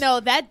 minutes. no,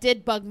 that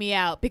did bug me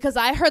out because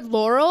I heard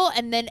Laurel,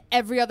 and then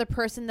every other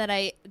person that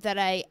I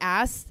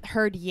asked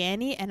heard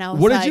Yanny, and I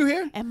was What like, did you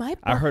hear? Am I?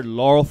 I heard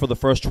Laurel for the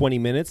first 20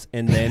 minutes,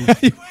 and then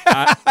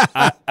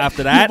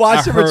after that, You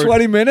watched I it for heard,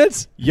 20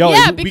 minutes? Yo,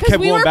 yeah, we because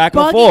kept we going were back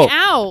and bugging forth.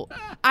 out.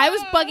 I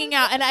was bugging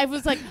out, and I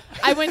was like,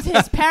 I went to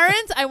his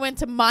parents, I went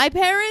to my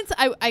parents,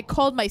 I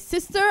called my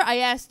sister, I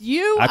asked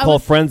you. I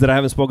called friends that I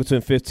haven't spoken to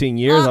in 15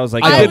 years. I was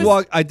like, I yo,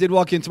 did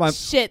walk into my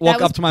Shit, that walk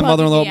was up to my bugging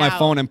mother-in-law me with my out.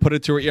 phone and put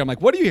it to her ear. I'm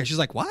like, "What do you hear?" She's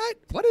like, "What?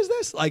 What is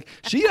this?" Like,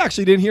 she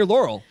actually didn't hear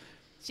Laurel.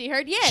 She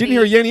heard Yanny. She didn't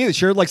hear Yanny either.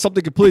 She heard like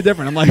something completely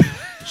different. I'm like,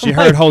 she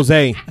heard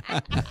Jose. I'm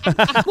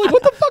like,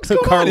 what the fuck's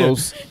going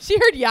Carlos. She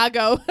heard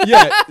Yago.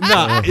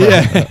 on here?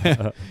 Yeah,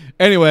 yeah.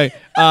 Anyway,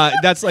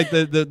 that's like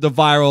the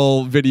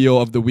viral video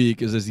of the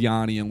week is this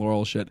Yanni and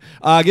Laurel shit.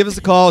 Give us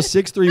a call,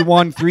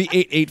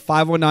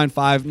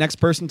 631-388-5195. Next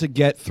person to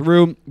get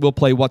through, we'll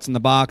play What's in the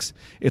Box.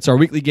 It's our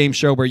weekly game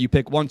show where you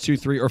pick 1, 2,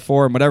 3, or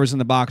 4, and whatever's in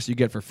the box you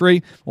get for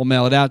free. We'll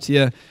mail it out to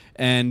you.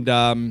 And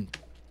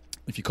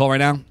if you call right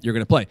now, you're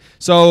going to play.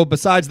 So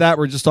besides that,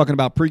 we're just talking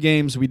about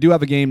pre-games. We do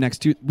have a game next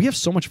Tuesday. We have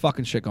so much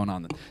fucking shit going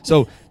on.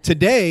 So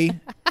today,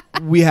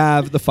 we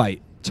have the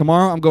fight.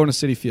 Tomorrow, I'm going to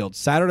Citi Field.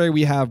 Saturday,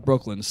 we have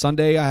Brooklyn.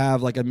 Sunday, I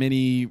have like a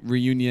mini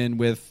reunion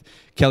with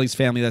Kelly's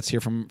family that's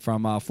here from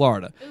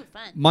Florida. Ooh,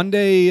 fun.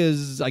 Monday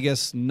is, I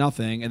guess,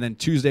 nothing. And then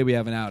Tuesday, we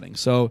have an outing.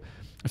 So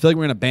I feel like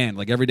we're in a band.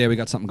 Like every day, we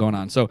got something going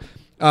on. So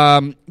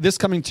this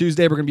coming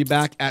Tuesday, we're going to be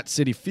back at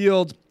Citi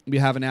Field. We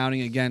have an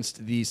outing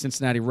against the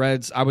Cincinnati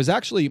Reds. I was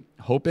actually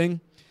hoping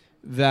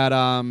that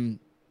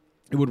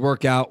it would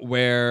work out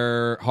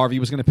where Harvey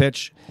was going to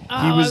pitch.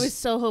 I was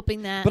so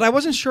hoping that. But I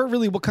wasn't sure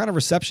really what kind of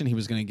reception he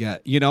was going to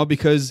get,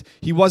 because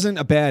he wasn't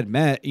a bad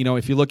Met.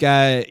 If you look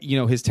at,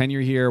 his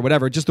tenure here or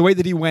whatever, just the way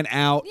that he went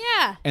out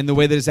Yeah. and the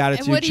way that his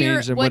attitude and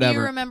changed and what whatever. do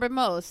you remember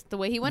most? The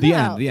way he went The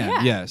out.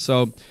 end, yeah.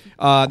 So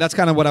that's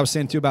kind of what I was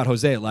saying too about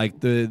Jose. Like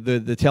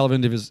the tail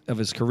end of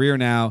his career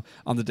now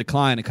on the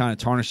decline, it kind of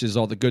tarnishes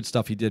all the good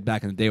stuff he did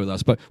back in the day with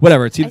us. But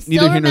whatever, it's I neither still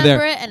here nor remember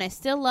there. it, and I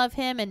still love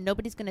him, and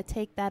nobody's going to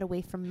take that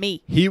away from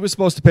me. He was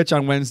supposed to pitch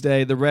on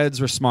Wednesday. The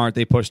Reds were smart.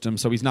 They pushed him,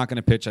 so he's not going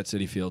to pitch at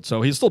Citi Field.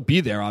 So he'll still be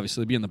there,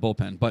 obviously, be in the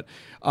bullpen. But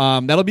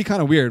that'll be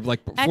kind of weird.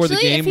 Like before Actually,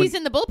 the game, if he's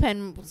in the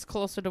bullpen, it's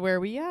closer to where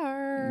we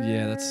are.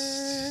 yeah,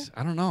 that's.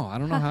 I don't know. I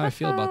don't know how I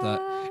feel about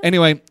that.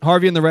 Anyway,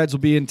 Harvey and the Reds will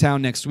be in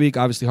town next week.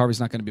 Obviously, Harvey's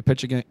not going to be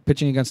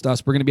pitching against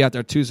us. We're going to be out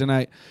there Tuesday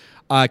night.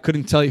 I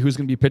couldn't tell you who's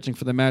going to be pitching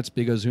for the Mets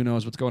because who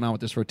knows what's going on with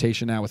this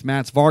rotation now with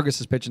Mets.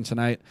 Vargas is pitching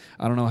tonight.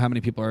 I don't know how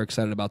many people are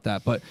excited about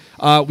that. But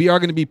we are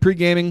going to be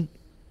pre-gaming.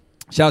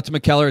 Shout out to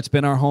McKellar. It's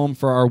been our home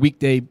for our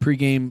weekday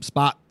pregame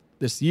spot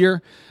this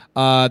year.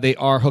 They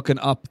are hooking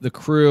up the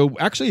crew.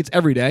 Actually, it's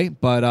every day,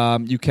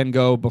 but you can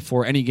go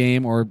before any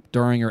game or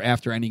during or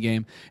after any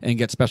game and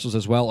get specials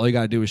as well. All you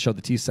got to do is show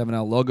the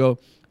T7L logo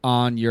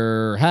on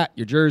your hat,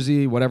 your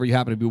jersey, whatever you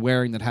happen to be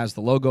wearing that has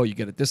the logo. You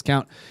get a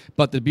discount.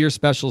 But the beer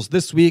specials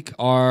this week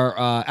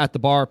are at the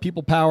bar,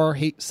 People Power,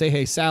 Say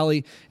Hey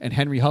Sally, and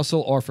Henry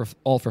Hustle, all for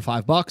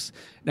 $5.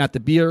 And at the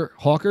Beer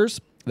Hawkers,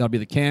 that'll be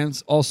the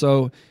cans.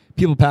 Also,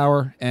 People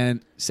Power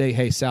and Say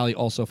Hey Sally,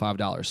 also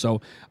 $5.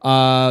 So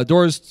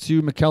doors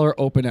to McKellar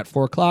open at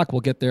 4 o'clock.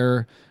 We'll get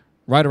there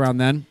right around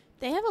then.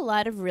 They have a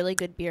lot of really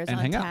good beers And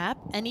on hang out. tap.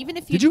 And even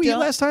if you Did you eat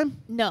don't- last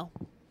time? No.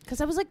 Because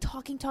I was like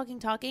talking,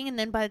 and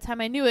then by the time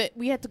I knew it,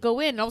 we had to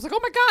go in. And I was like, oh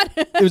my God.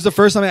 It was the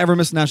first time I ever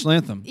missed the national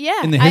anthem.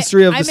 Yeah, in the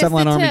history of I the Seven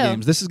Line missed it Army too.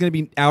 games. This is going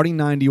to be outing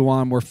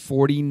 91. We're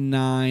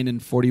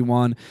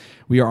 49-41.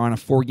 We are on a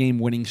 4-game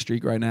winning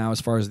streak right now as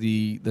far as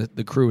the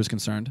crew is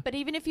concerned. But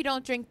even if you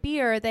don't drink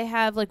beer, they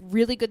have like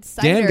really good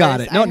ciders. Dan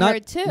got it. No, I not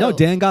heard too. no.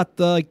 Dan got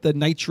the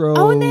nitro.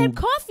 Oh, and they have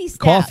coffee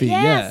stout. Coffee,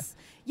 Yes.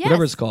 Yes.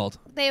 whatever it's called.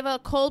 They have a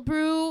cold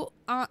brew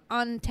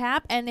on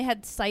tap, and they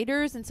had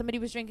ciders, and somebody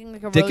was drinking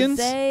like a Dickens?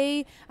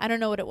 rosé. I don't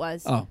know what it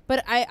was. Oh.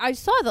 But I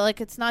saw that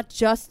like it's not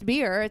just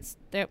beer. It's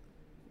a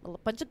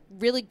bunch of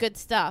really good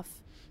stuff.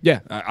 Yeah,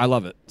 I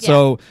love it. Yeah.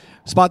 So,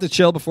 spot to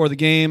chill before the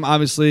game.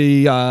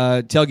 Obviously,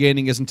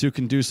 tailgating isn't too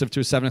conducive to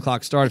a 7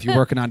 o'clock start if you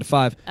work a 9 to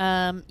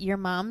 5. Your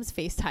mom's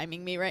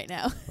FaceTiming me right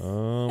now.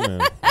 Oh,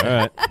 man. All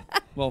right.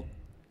 Well,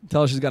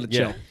 tell her she's got to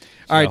chill. Yeah.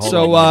 All right, Hold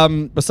so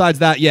on. besides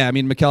that, yeah, I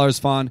mean, McKellar's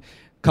fun.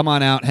 Come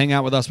on out, hang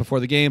out with us before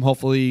the game.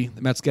 Hopefully,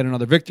 the Mets get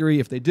another victory.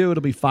 If they do,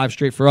 it'll be 5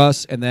 straight for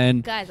us, and then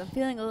Guys, I'm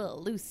feeling a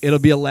little loose. it'll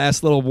be a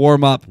last little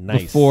warm-up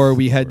Nice. before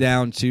we head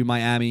down to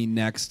Miami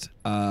next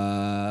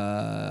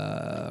Friday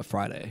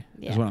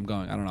is when I'm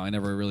going. I don't know. I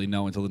never really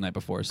know until the night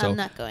before. So I'm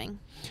not going.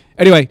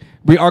 Anyway,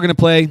 we are going to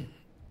play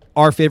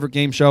our favorite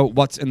game show,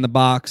 What's in the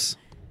Box,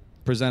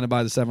 presented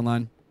by the 7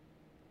 Line.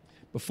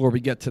 Before we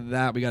get to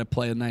that, we got to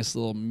play a nice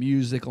little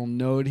musical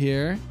note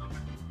here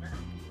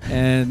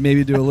and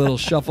maybe do a little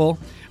shuffle.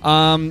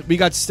 We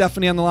got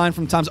Stephanie on the line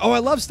from Tom's. Oh, I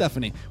love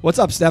Stephanie. What's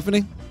up,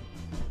 Stephanie?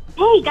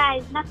 Hey,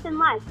 guys, nothing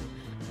less.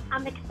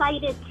 I'm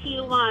excited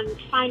to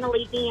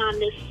finally be on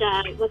this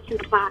What's in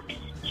the Box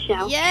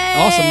show. Yay!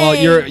 Awesome.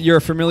 Well, you're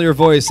a familiar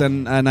voice,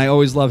 and I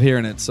always love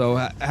hearing it. So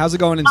how's it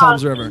going in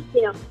Tom's River? Thank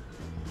you.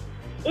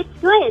 It's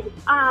good.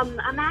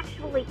 I'm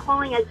actually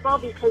calling as well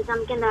because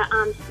I'm going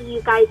to see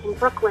you guys in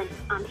Brooklyn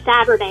on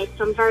Saturday,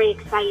 so I'm very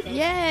excited.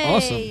 Yay!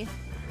 Awesome.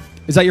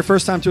 Is that your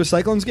first time to a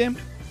Cyclones game?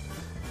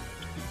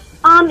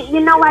 I've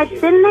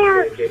been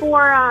there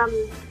for, I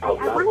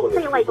want to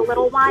say like a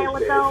little while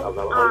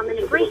ago, and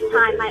a great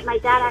time. My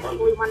dad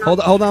actually went on.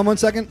 Hold on 1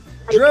 second.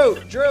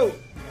 Drew,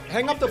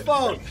 hang up the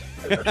phone.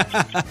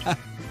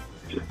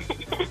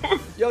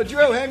 Yo,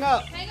 Drew, hang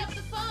up. Hang up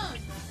the phone.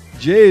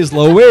 Jeez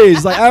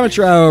Louise, like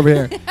amateur hour over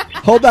here.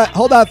 Hold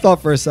that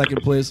thought for a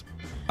second, please.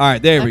 All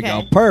right, there we go.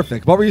 Okay.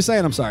 Perfect. What were you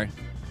saying? I'm sorry.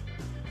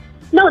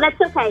 No,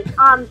 that's okay.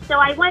 So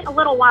I went a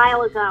little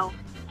while ago,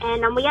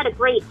 and we had a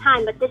great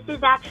time. But this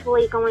is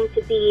actually going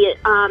to be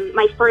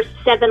my first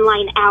 7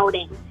 Line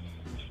outing.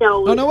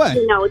 So, Oh, no way.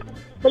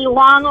 It's been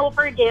long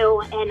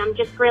overdue, and I'm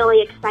just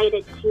really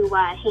excited to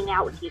hang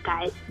out with you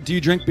guys. Do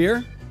you drink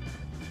beer?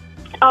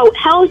 Oh,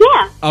 hell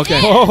yeah! Okay.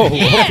 Oh,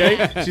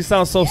 okay. She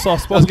sounds so I was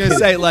soft-spoken. gonna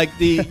say like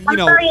I'm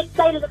very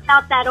excited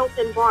about that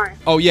open bar.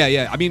 Oh,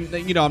 yeah. I mean,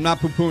 I'm not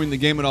poo-pooing the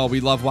game at all. We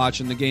love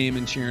watching the game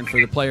and cheering for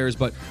the players,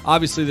 but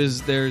obviously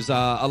there's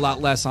a lot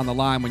less on the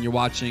line when you're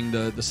watching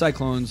the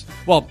Cyclones.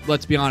 Well,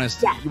 let's be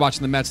honest, Yeah. you're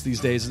watching the Mets these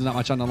days. There's not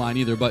much on the line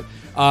either, but,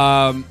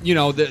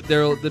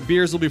 the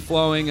beers will be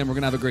flowing, and we're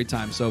going to have a great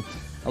time. So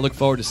I look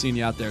forward to seeing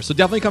you out there. So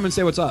definitely come and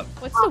say what's up.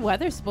 What's the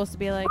weather supposed to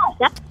be like?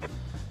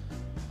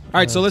 All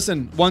right, so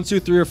listen, 1,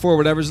 2, 3, or 4,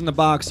 whatever's in the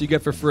box, you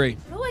get for free.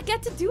 Oh, I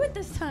get to do it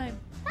this time.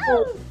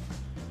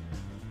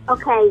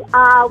 Okay,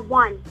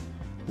 1.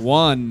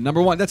 1,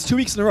 number 1. That's 2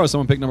 weeks in a row.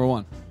 Someone picked number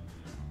 1. All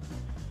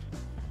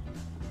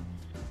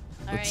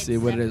Let's right, see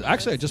what it is.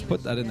 Actually, I just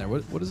put that in there.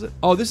 What is it?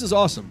 Oh, this is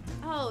awesome.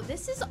 Oh,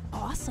 this is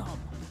awesome. All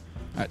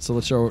right, so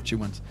let's show her what she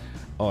wins.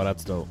 Oh,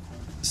 that's dope.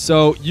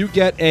 So you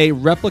get a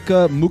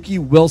replica Mookie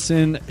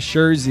Wilson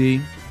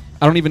jersey.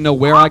 I don't even know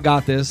where I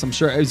got this. I'm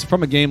sure it was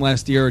from a game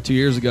last year or 2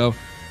 years ago.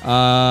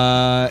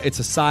 It's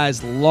a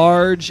size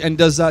large. And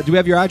do we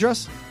have your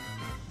address?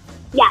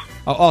 Yeah.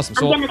 Oh, awesome.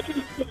 I'm going to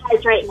see you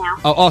guys right now.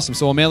 Oh, awesome.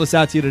 So we'll mail this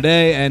out to you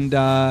today, and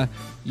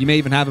you may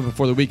even have it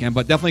before the weekend.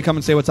 But definitely come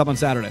and say what's up on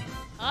Saturday.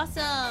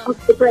 Awesome.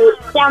 Okay, great.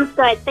 Sounds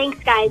good.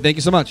 Thanks, guys. Thank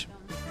you so much.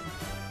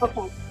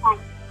 Okay, bye.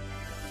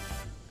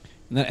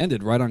 And that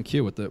ended right on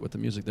cue with the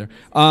music there.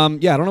 I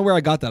don't know where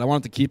I got that. I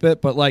wanted to keep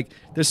it, but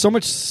there's so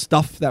much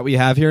stuff that we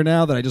have here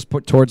now that I just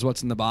put towards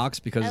what's in the box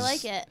because I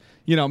like it.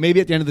 Maybe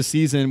at the end of the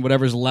season,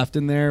 whatever's left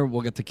in there,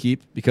 we'll get to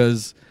keep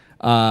because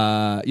we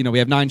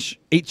have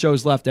 8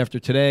 shows left after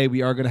today.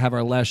 We are going to have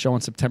our last show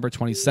on September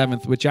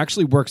 27th, which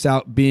actually works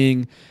out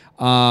being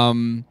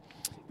the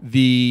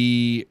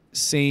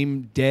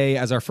same day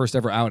as our first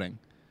ever outing.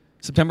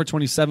 September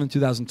 27th,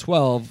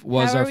 2012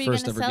 was our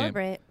first ever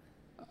game.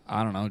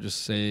 I don't know,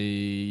 just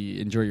say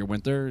enjoy your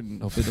winter and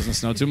hopefully it doesn't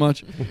snow too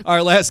much.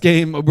 Our last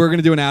game, we're going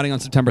to do an outing on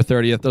September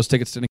 30th. Those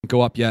tickets didn't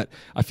go up yet.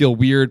 I feel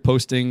weird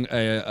posting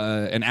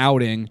an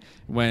outing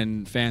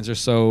when fans are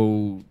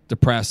so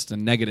depressed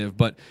and negative,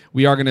 but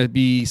we are going to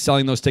be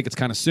selling those tickets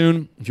kind of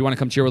soon. If you want to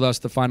come cheer with us,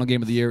 the final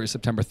game of the year is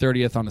September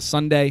 30th on a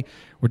Sunday.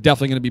 We're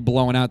definitely going to be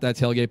blowing out that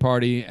tailgate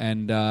party,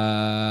 and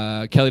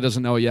Kelly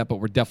doesn't know it yet, but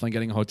we're definitely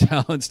getting a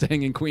hotel and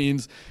staying in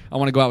Queens. I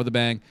want to go out with a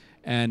bang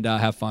and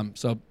have fun.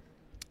 So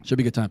should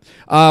be a good time.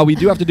 We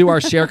do have to do our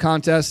share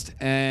contest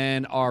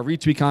and our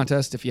retweet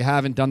contest. If you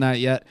haven't done that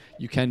yet,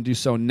 you can do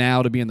so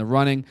now to be in the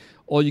running.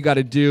 All you got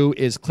to do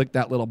is click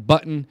that little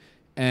button,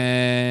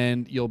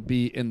 and you'll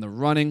be in the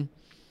running.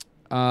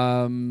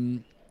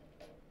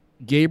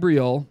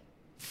 Gabriel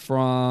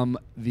from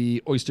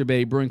the Oyster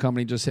Bay Brewing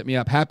Company just hit me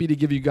up. Happy to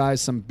give you guys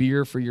some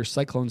beer for your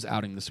Cyclones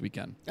outing this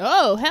weekend.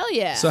 Oh, hell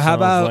yeah. So how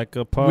about like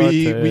a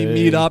party. we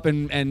meet up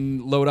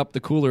and load up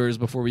the coolers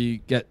before we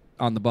get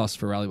on the bus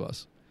for Rally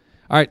Bus?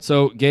 All right,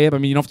 so Gabe, I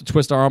mean, you don't have to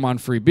twist our arm on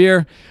free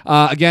beer.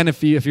 Again,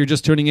 if you're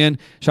just tuning in,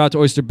 shout out to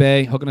Oyster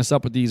Bay hooking us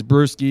up with these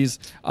brewskis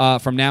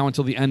from now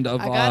until the end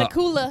of I got a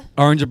cooler.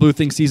 Orange and Blue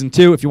Thing Season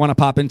 2. If you want to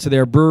pop into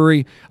their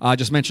brewery,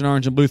 just mention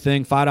Orange and Blue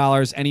Thing.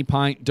 $5 any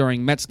pint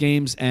during Mets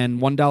games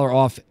and $1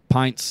 off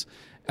pints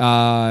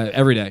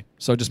every day.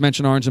 So just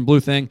mention Orange and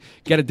Blue Thing,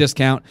 get a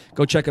discount.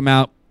 Go check them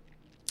out.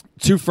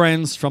 Two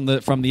friends from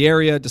the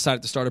area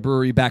decided to start a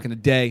brewery back in the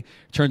day,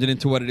 turned it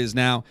into what it is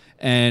now,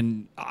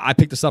 and I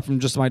picked this up from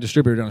just my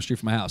distributor down the street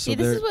from my house. See,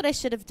 this is what I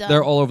should have done.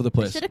 They're all over the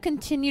place. I should have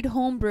continued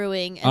home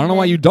brewing. I don't know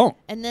why you don't.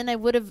 And then I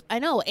would have. I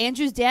know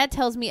Andrew's dad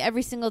tells me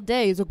every single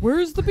day. He's like,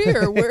 "Where's the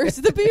beer? Where's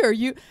the beer?"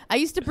 I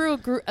used to brew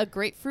a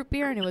grapefruit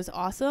beer, and it was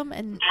awesome.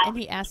 And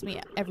he asked me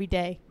every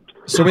day.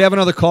 So we have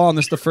another call, and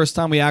this is the first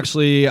time we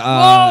actually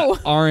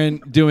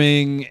aren't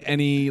doing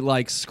any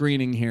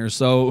screening here.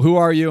 So who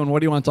are you, and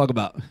what do you want to talk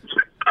about?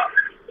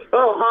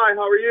 Oh, hi,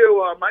 how are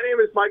you? My name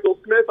is Michael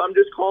Smith. I'm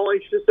just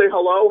calling to say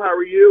hello, how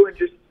are you, and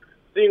just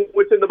seeing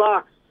what's in the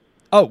box.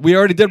 Oh, we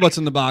already did what's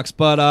in the box,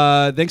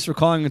 but thanks for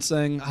calling and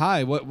saying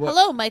hi. What?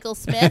 Hello, Michael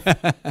Smith.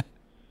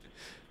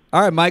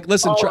 All right, Mike,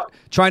 listen,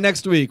 try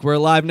next week. We're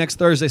live next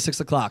Thursday, 6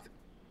 o'clock.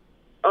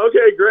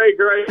 Okay, great.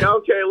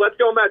 Okay, let's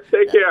go, Mets.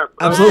 Take care.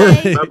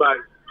 Absolutely. Bye-bye.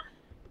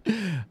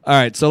 All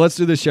right, so let's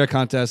do this share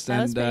contest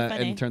was pretty and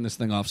funny. turn this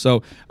thing off.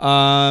 So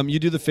you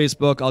do the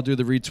Facebook, I'll do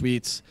the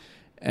retweets.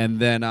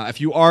 And then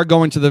if you are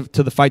going to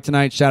the fight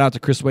tonight, shout out to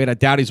Chris Wade. I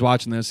doubt he's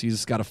watching this.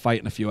 He's got a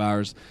fight in a few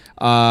hours.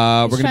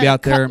 We're going to be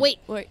out there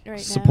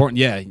supporting.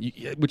 Yeah,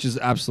 which is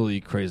absolutely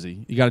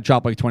crazy. You got to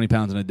drop 20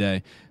 pounds in a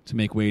day to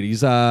make weight.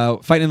 He's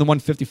fighting in the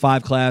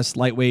 155 class,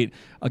 lightweight,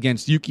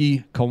 against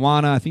Yuki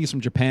Kawana. I think he's from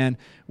Japan.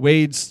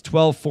 Wade's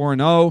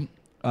 12-4-0.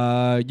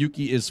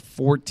 Yuki is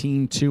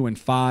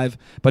 14-2-5.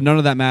 But none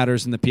of that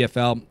matters in the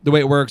PFL. The way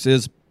it works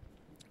is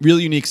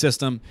really unique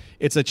system.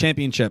 It's a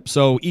championship.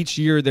 So each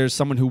year there's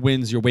someone who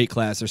wins your weight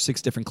class. There's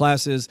 6 different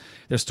classes.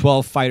 There's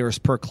 12 fighters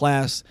per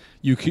class.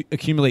 You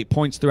accumulate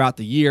points throughout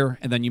the year,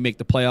 and then you make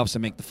the playoffs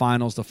and make the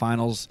finals. The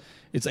finals,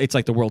 it's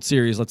like the World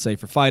Series, let's say,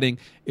 for fighting.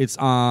 It's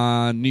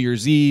on New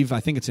Year's Eve. I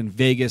think it's in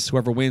Vegas.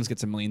 Whoever wins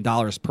gets $1 million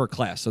per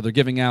class. So they're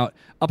giving out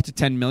up to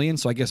 $10 million.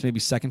 So I guess maybe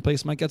second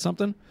place might get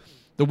something.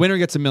 The winner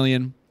gets $1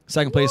 million.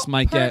 Second place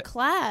might get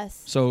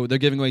class. So they're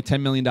giving away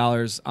 $10 million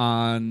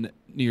on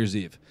New Year's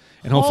Eve.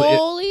 And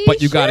hopefully, but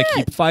you got to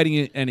keep fighting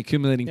it and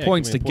accumulating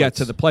points to get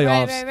to the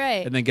playoffs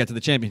right. and then get to the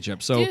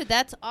championship. So, dude,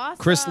 that's awesome.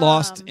 Chris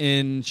lost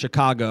in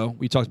Chicago.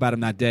 We talked about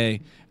him that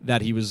day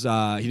that he was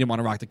he didn't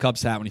want to rock the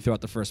Cubs hat when he threw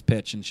out the first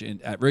pitch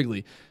at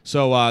Wrigley.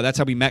 So that's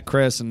how we met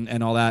Chris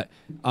and all that.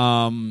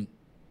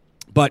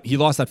 But he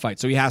lost that fight,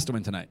 so he has to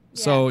win tonight.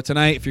 Yeah. So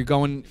tonight, if you're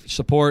going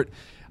support.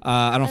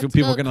 I don't know if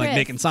people are going to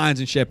making signs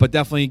and shit, but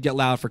definitely get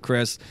loud for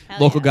Chris.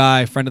 Local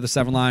guy, friend of the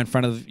 7 Line,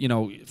 friend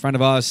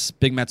of us,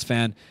 big Mets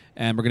fan,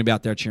 and we're going to be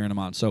out there cheering him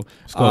on. So,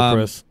 let's go,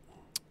 Chris.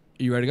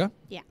 You ready to go?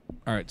 Yeah.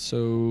 All right.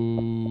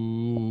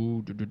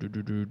 So,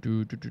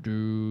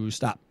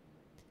 stop.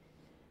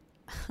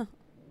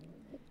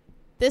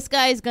 This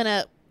guy's going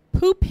to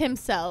poop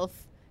himself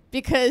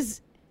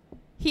because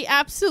he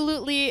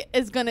absolutely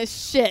is going to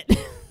shit.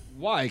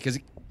 Why?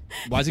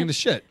 Why is he going to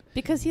shit?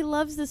 Because he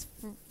loves this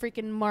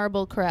freaking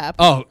marble crap.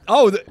 Oh,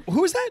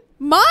 who is that?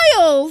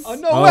 Miles. Oh,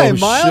 no way,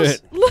 Miles.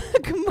 Shit.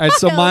 Look, Miles. All right,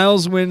 so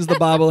Miles wins the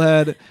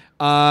bobblehead.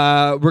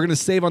 We're gonna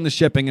save on the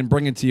shipping and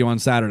bring it to you on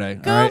Saturday.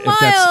 Go, all right, Miles.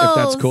 if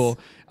that's cool.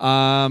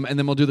 And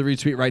then we'll do the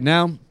retweet right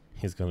now.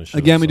 He's gonna shit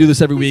again. himself. We do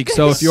this every week.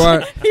 So if you are,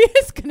 he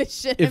is gonna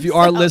shit. If you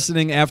are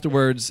listening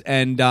afterwards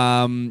and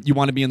you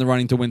want to be in the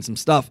running to win some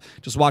stuff,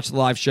 just watch the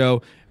live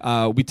show.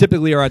 We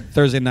typically are at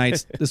Thursday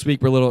nights. This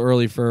week we're a little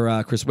early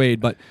for Chris Wade,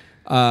 but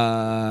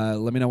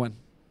let me know when.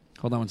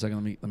 Hold on one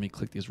second. Let me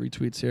click these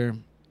retweets here.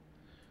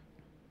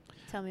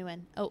 Tell me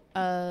when. Oh,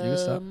 you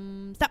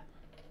can stop.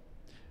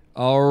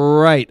 All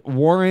right,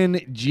 Warren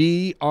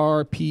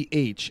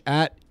GRPH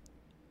at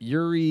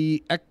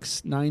Yuri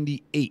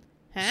X98.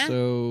 Huh?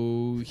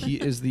 So he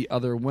is the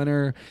other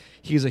winner.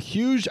 He's a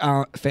huge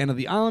fan of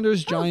the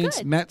Islanders,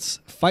 Giants,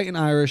 Mets, Fighting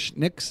Irish,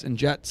 Knicks and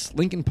Jets,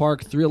 Lincoln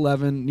Park,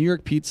 311, New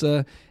York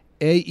Pizza,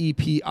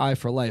 AEPI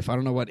for life. I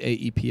don't know what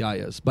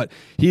AEPI is, but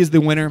he is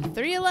the winner.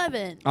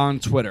 311 on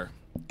Twitter.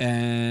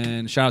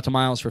 And shout out to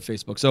Miles for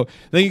Facebook. So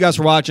thank you guys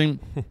for watching.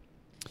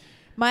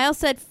 Miles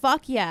said,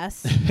 "Fuck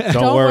yes."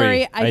 Don't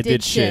worry, I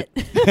did shit.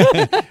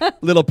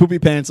 Little poopy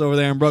pants over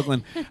there in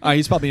Brooklyn.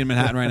 He's probably in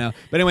Manhattan right now.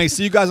 But anyway,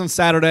 see you guys on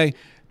Saturday.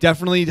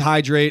 Definitely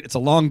hydrate. It's a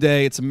long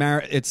day. It's a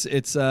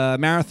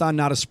marathon,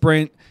 not a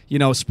sprint. You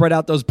know, spread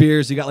out those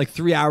beers. You got like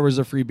 3 hours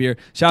of free beer.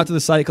 Shout out to the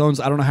Cyclones.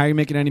 I don't know how you're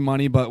making any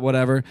money, but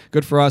whatever.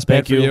 Good for us.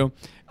 Bad for you.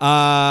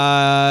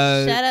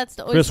 Shout outs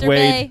to Oyster Chris Wade.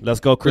 Bay. Let's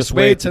go, Chris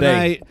Wade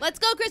tonight. Let's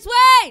go, Chris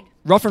Wade.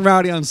 Rough and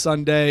Rowdy on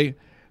Sunday.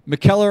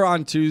 McKellar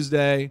on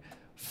Tuesday.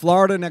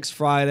 Florida next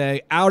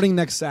Friday, outing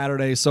next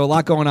Saturday, so a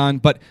lot going on.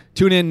 But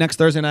tune in next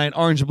Thursday night,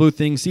 Orange and Blue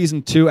Thing,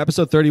 Season 2,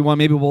 Episode 31.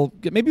 Maybe we'll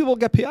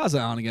get Piazza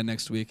on again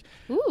next week.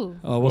 Ooh.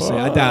 Oh, we'll see.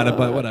 I doubt it,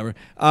 but whatever.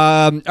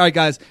 All right,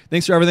 guys.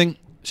 Thanks for everything.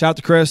 Shout out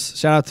to Chris.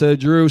 Shout out to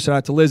Drew. Shout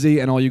out to Lizzie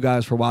and all you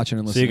guys for watching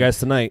and listening. See you guys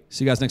tonight.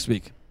 See you guys next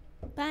week.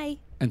 Bye.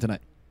 And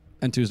tonight.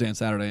 And Tuesday and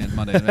Saturday and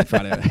Monday and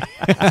Friday.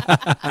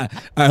 All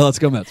right, let's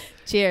go Mets.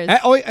 Cheers.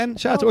 And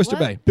shout out to Oyster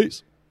Bay.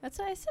 Peace. That's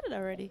why I said it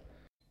already.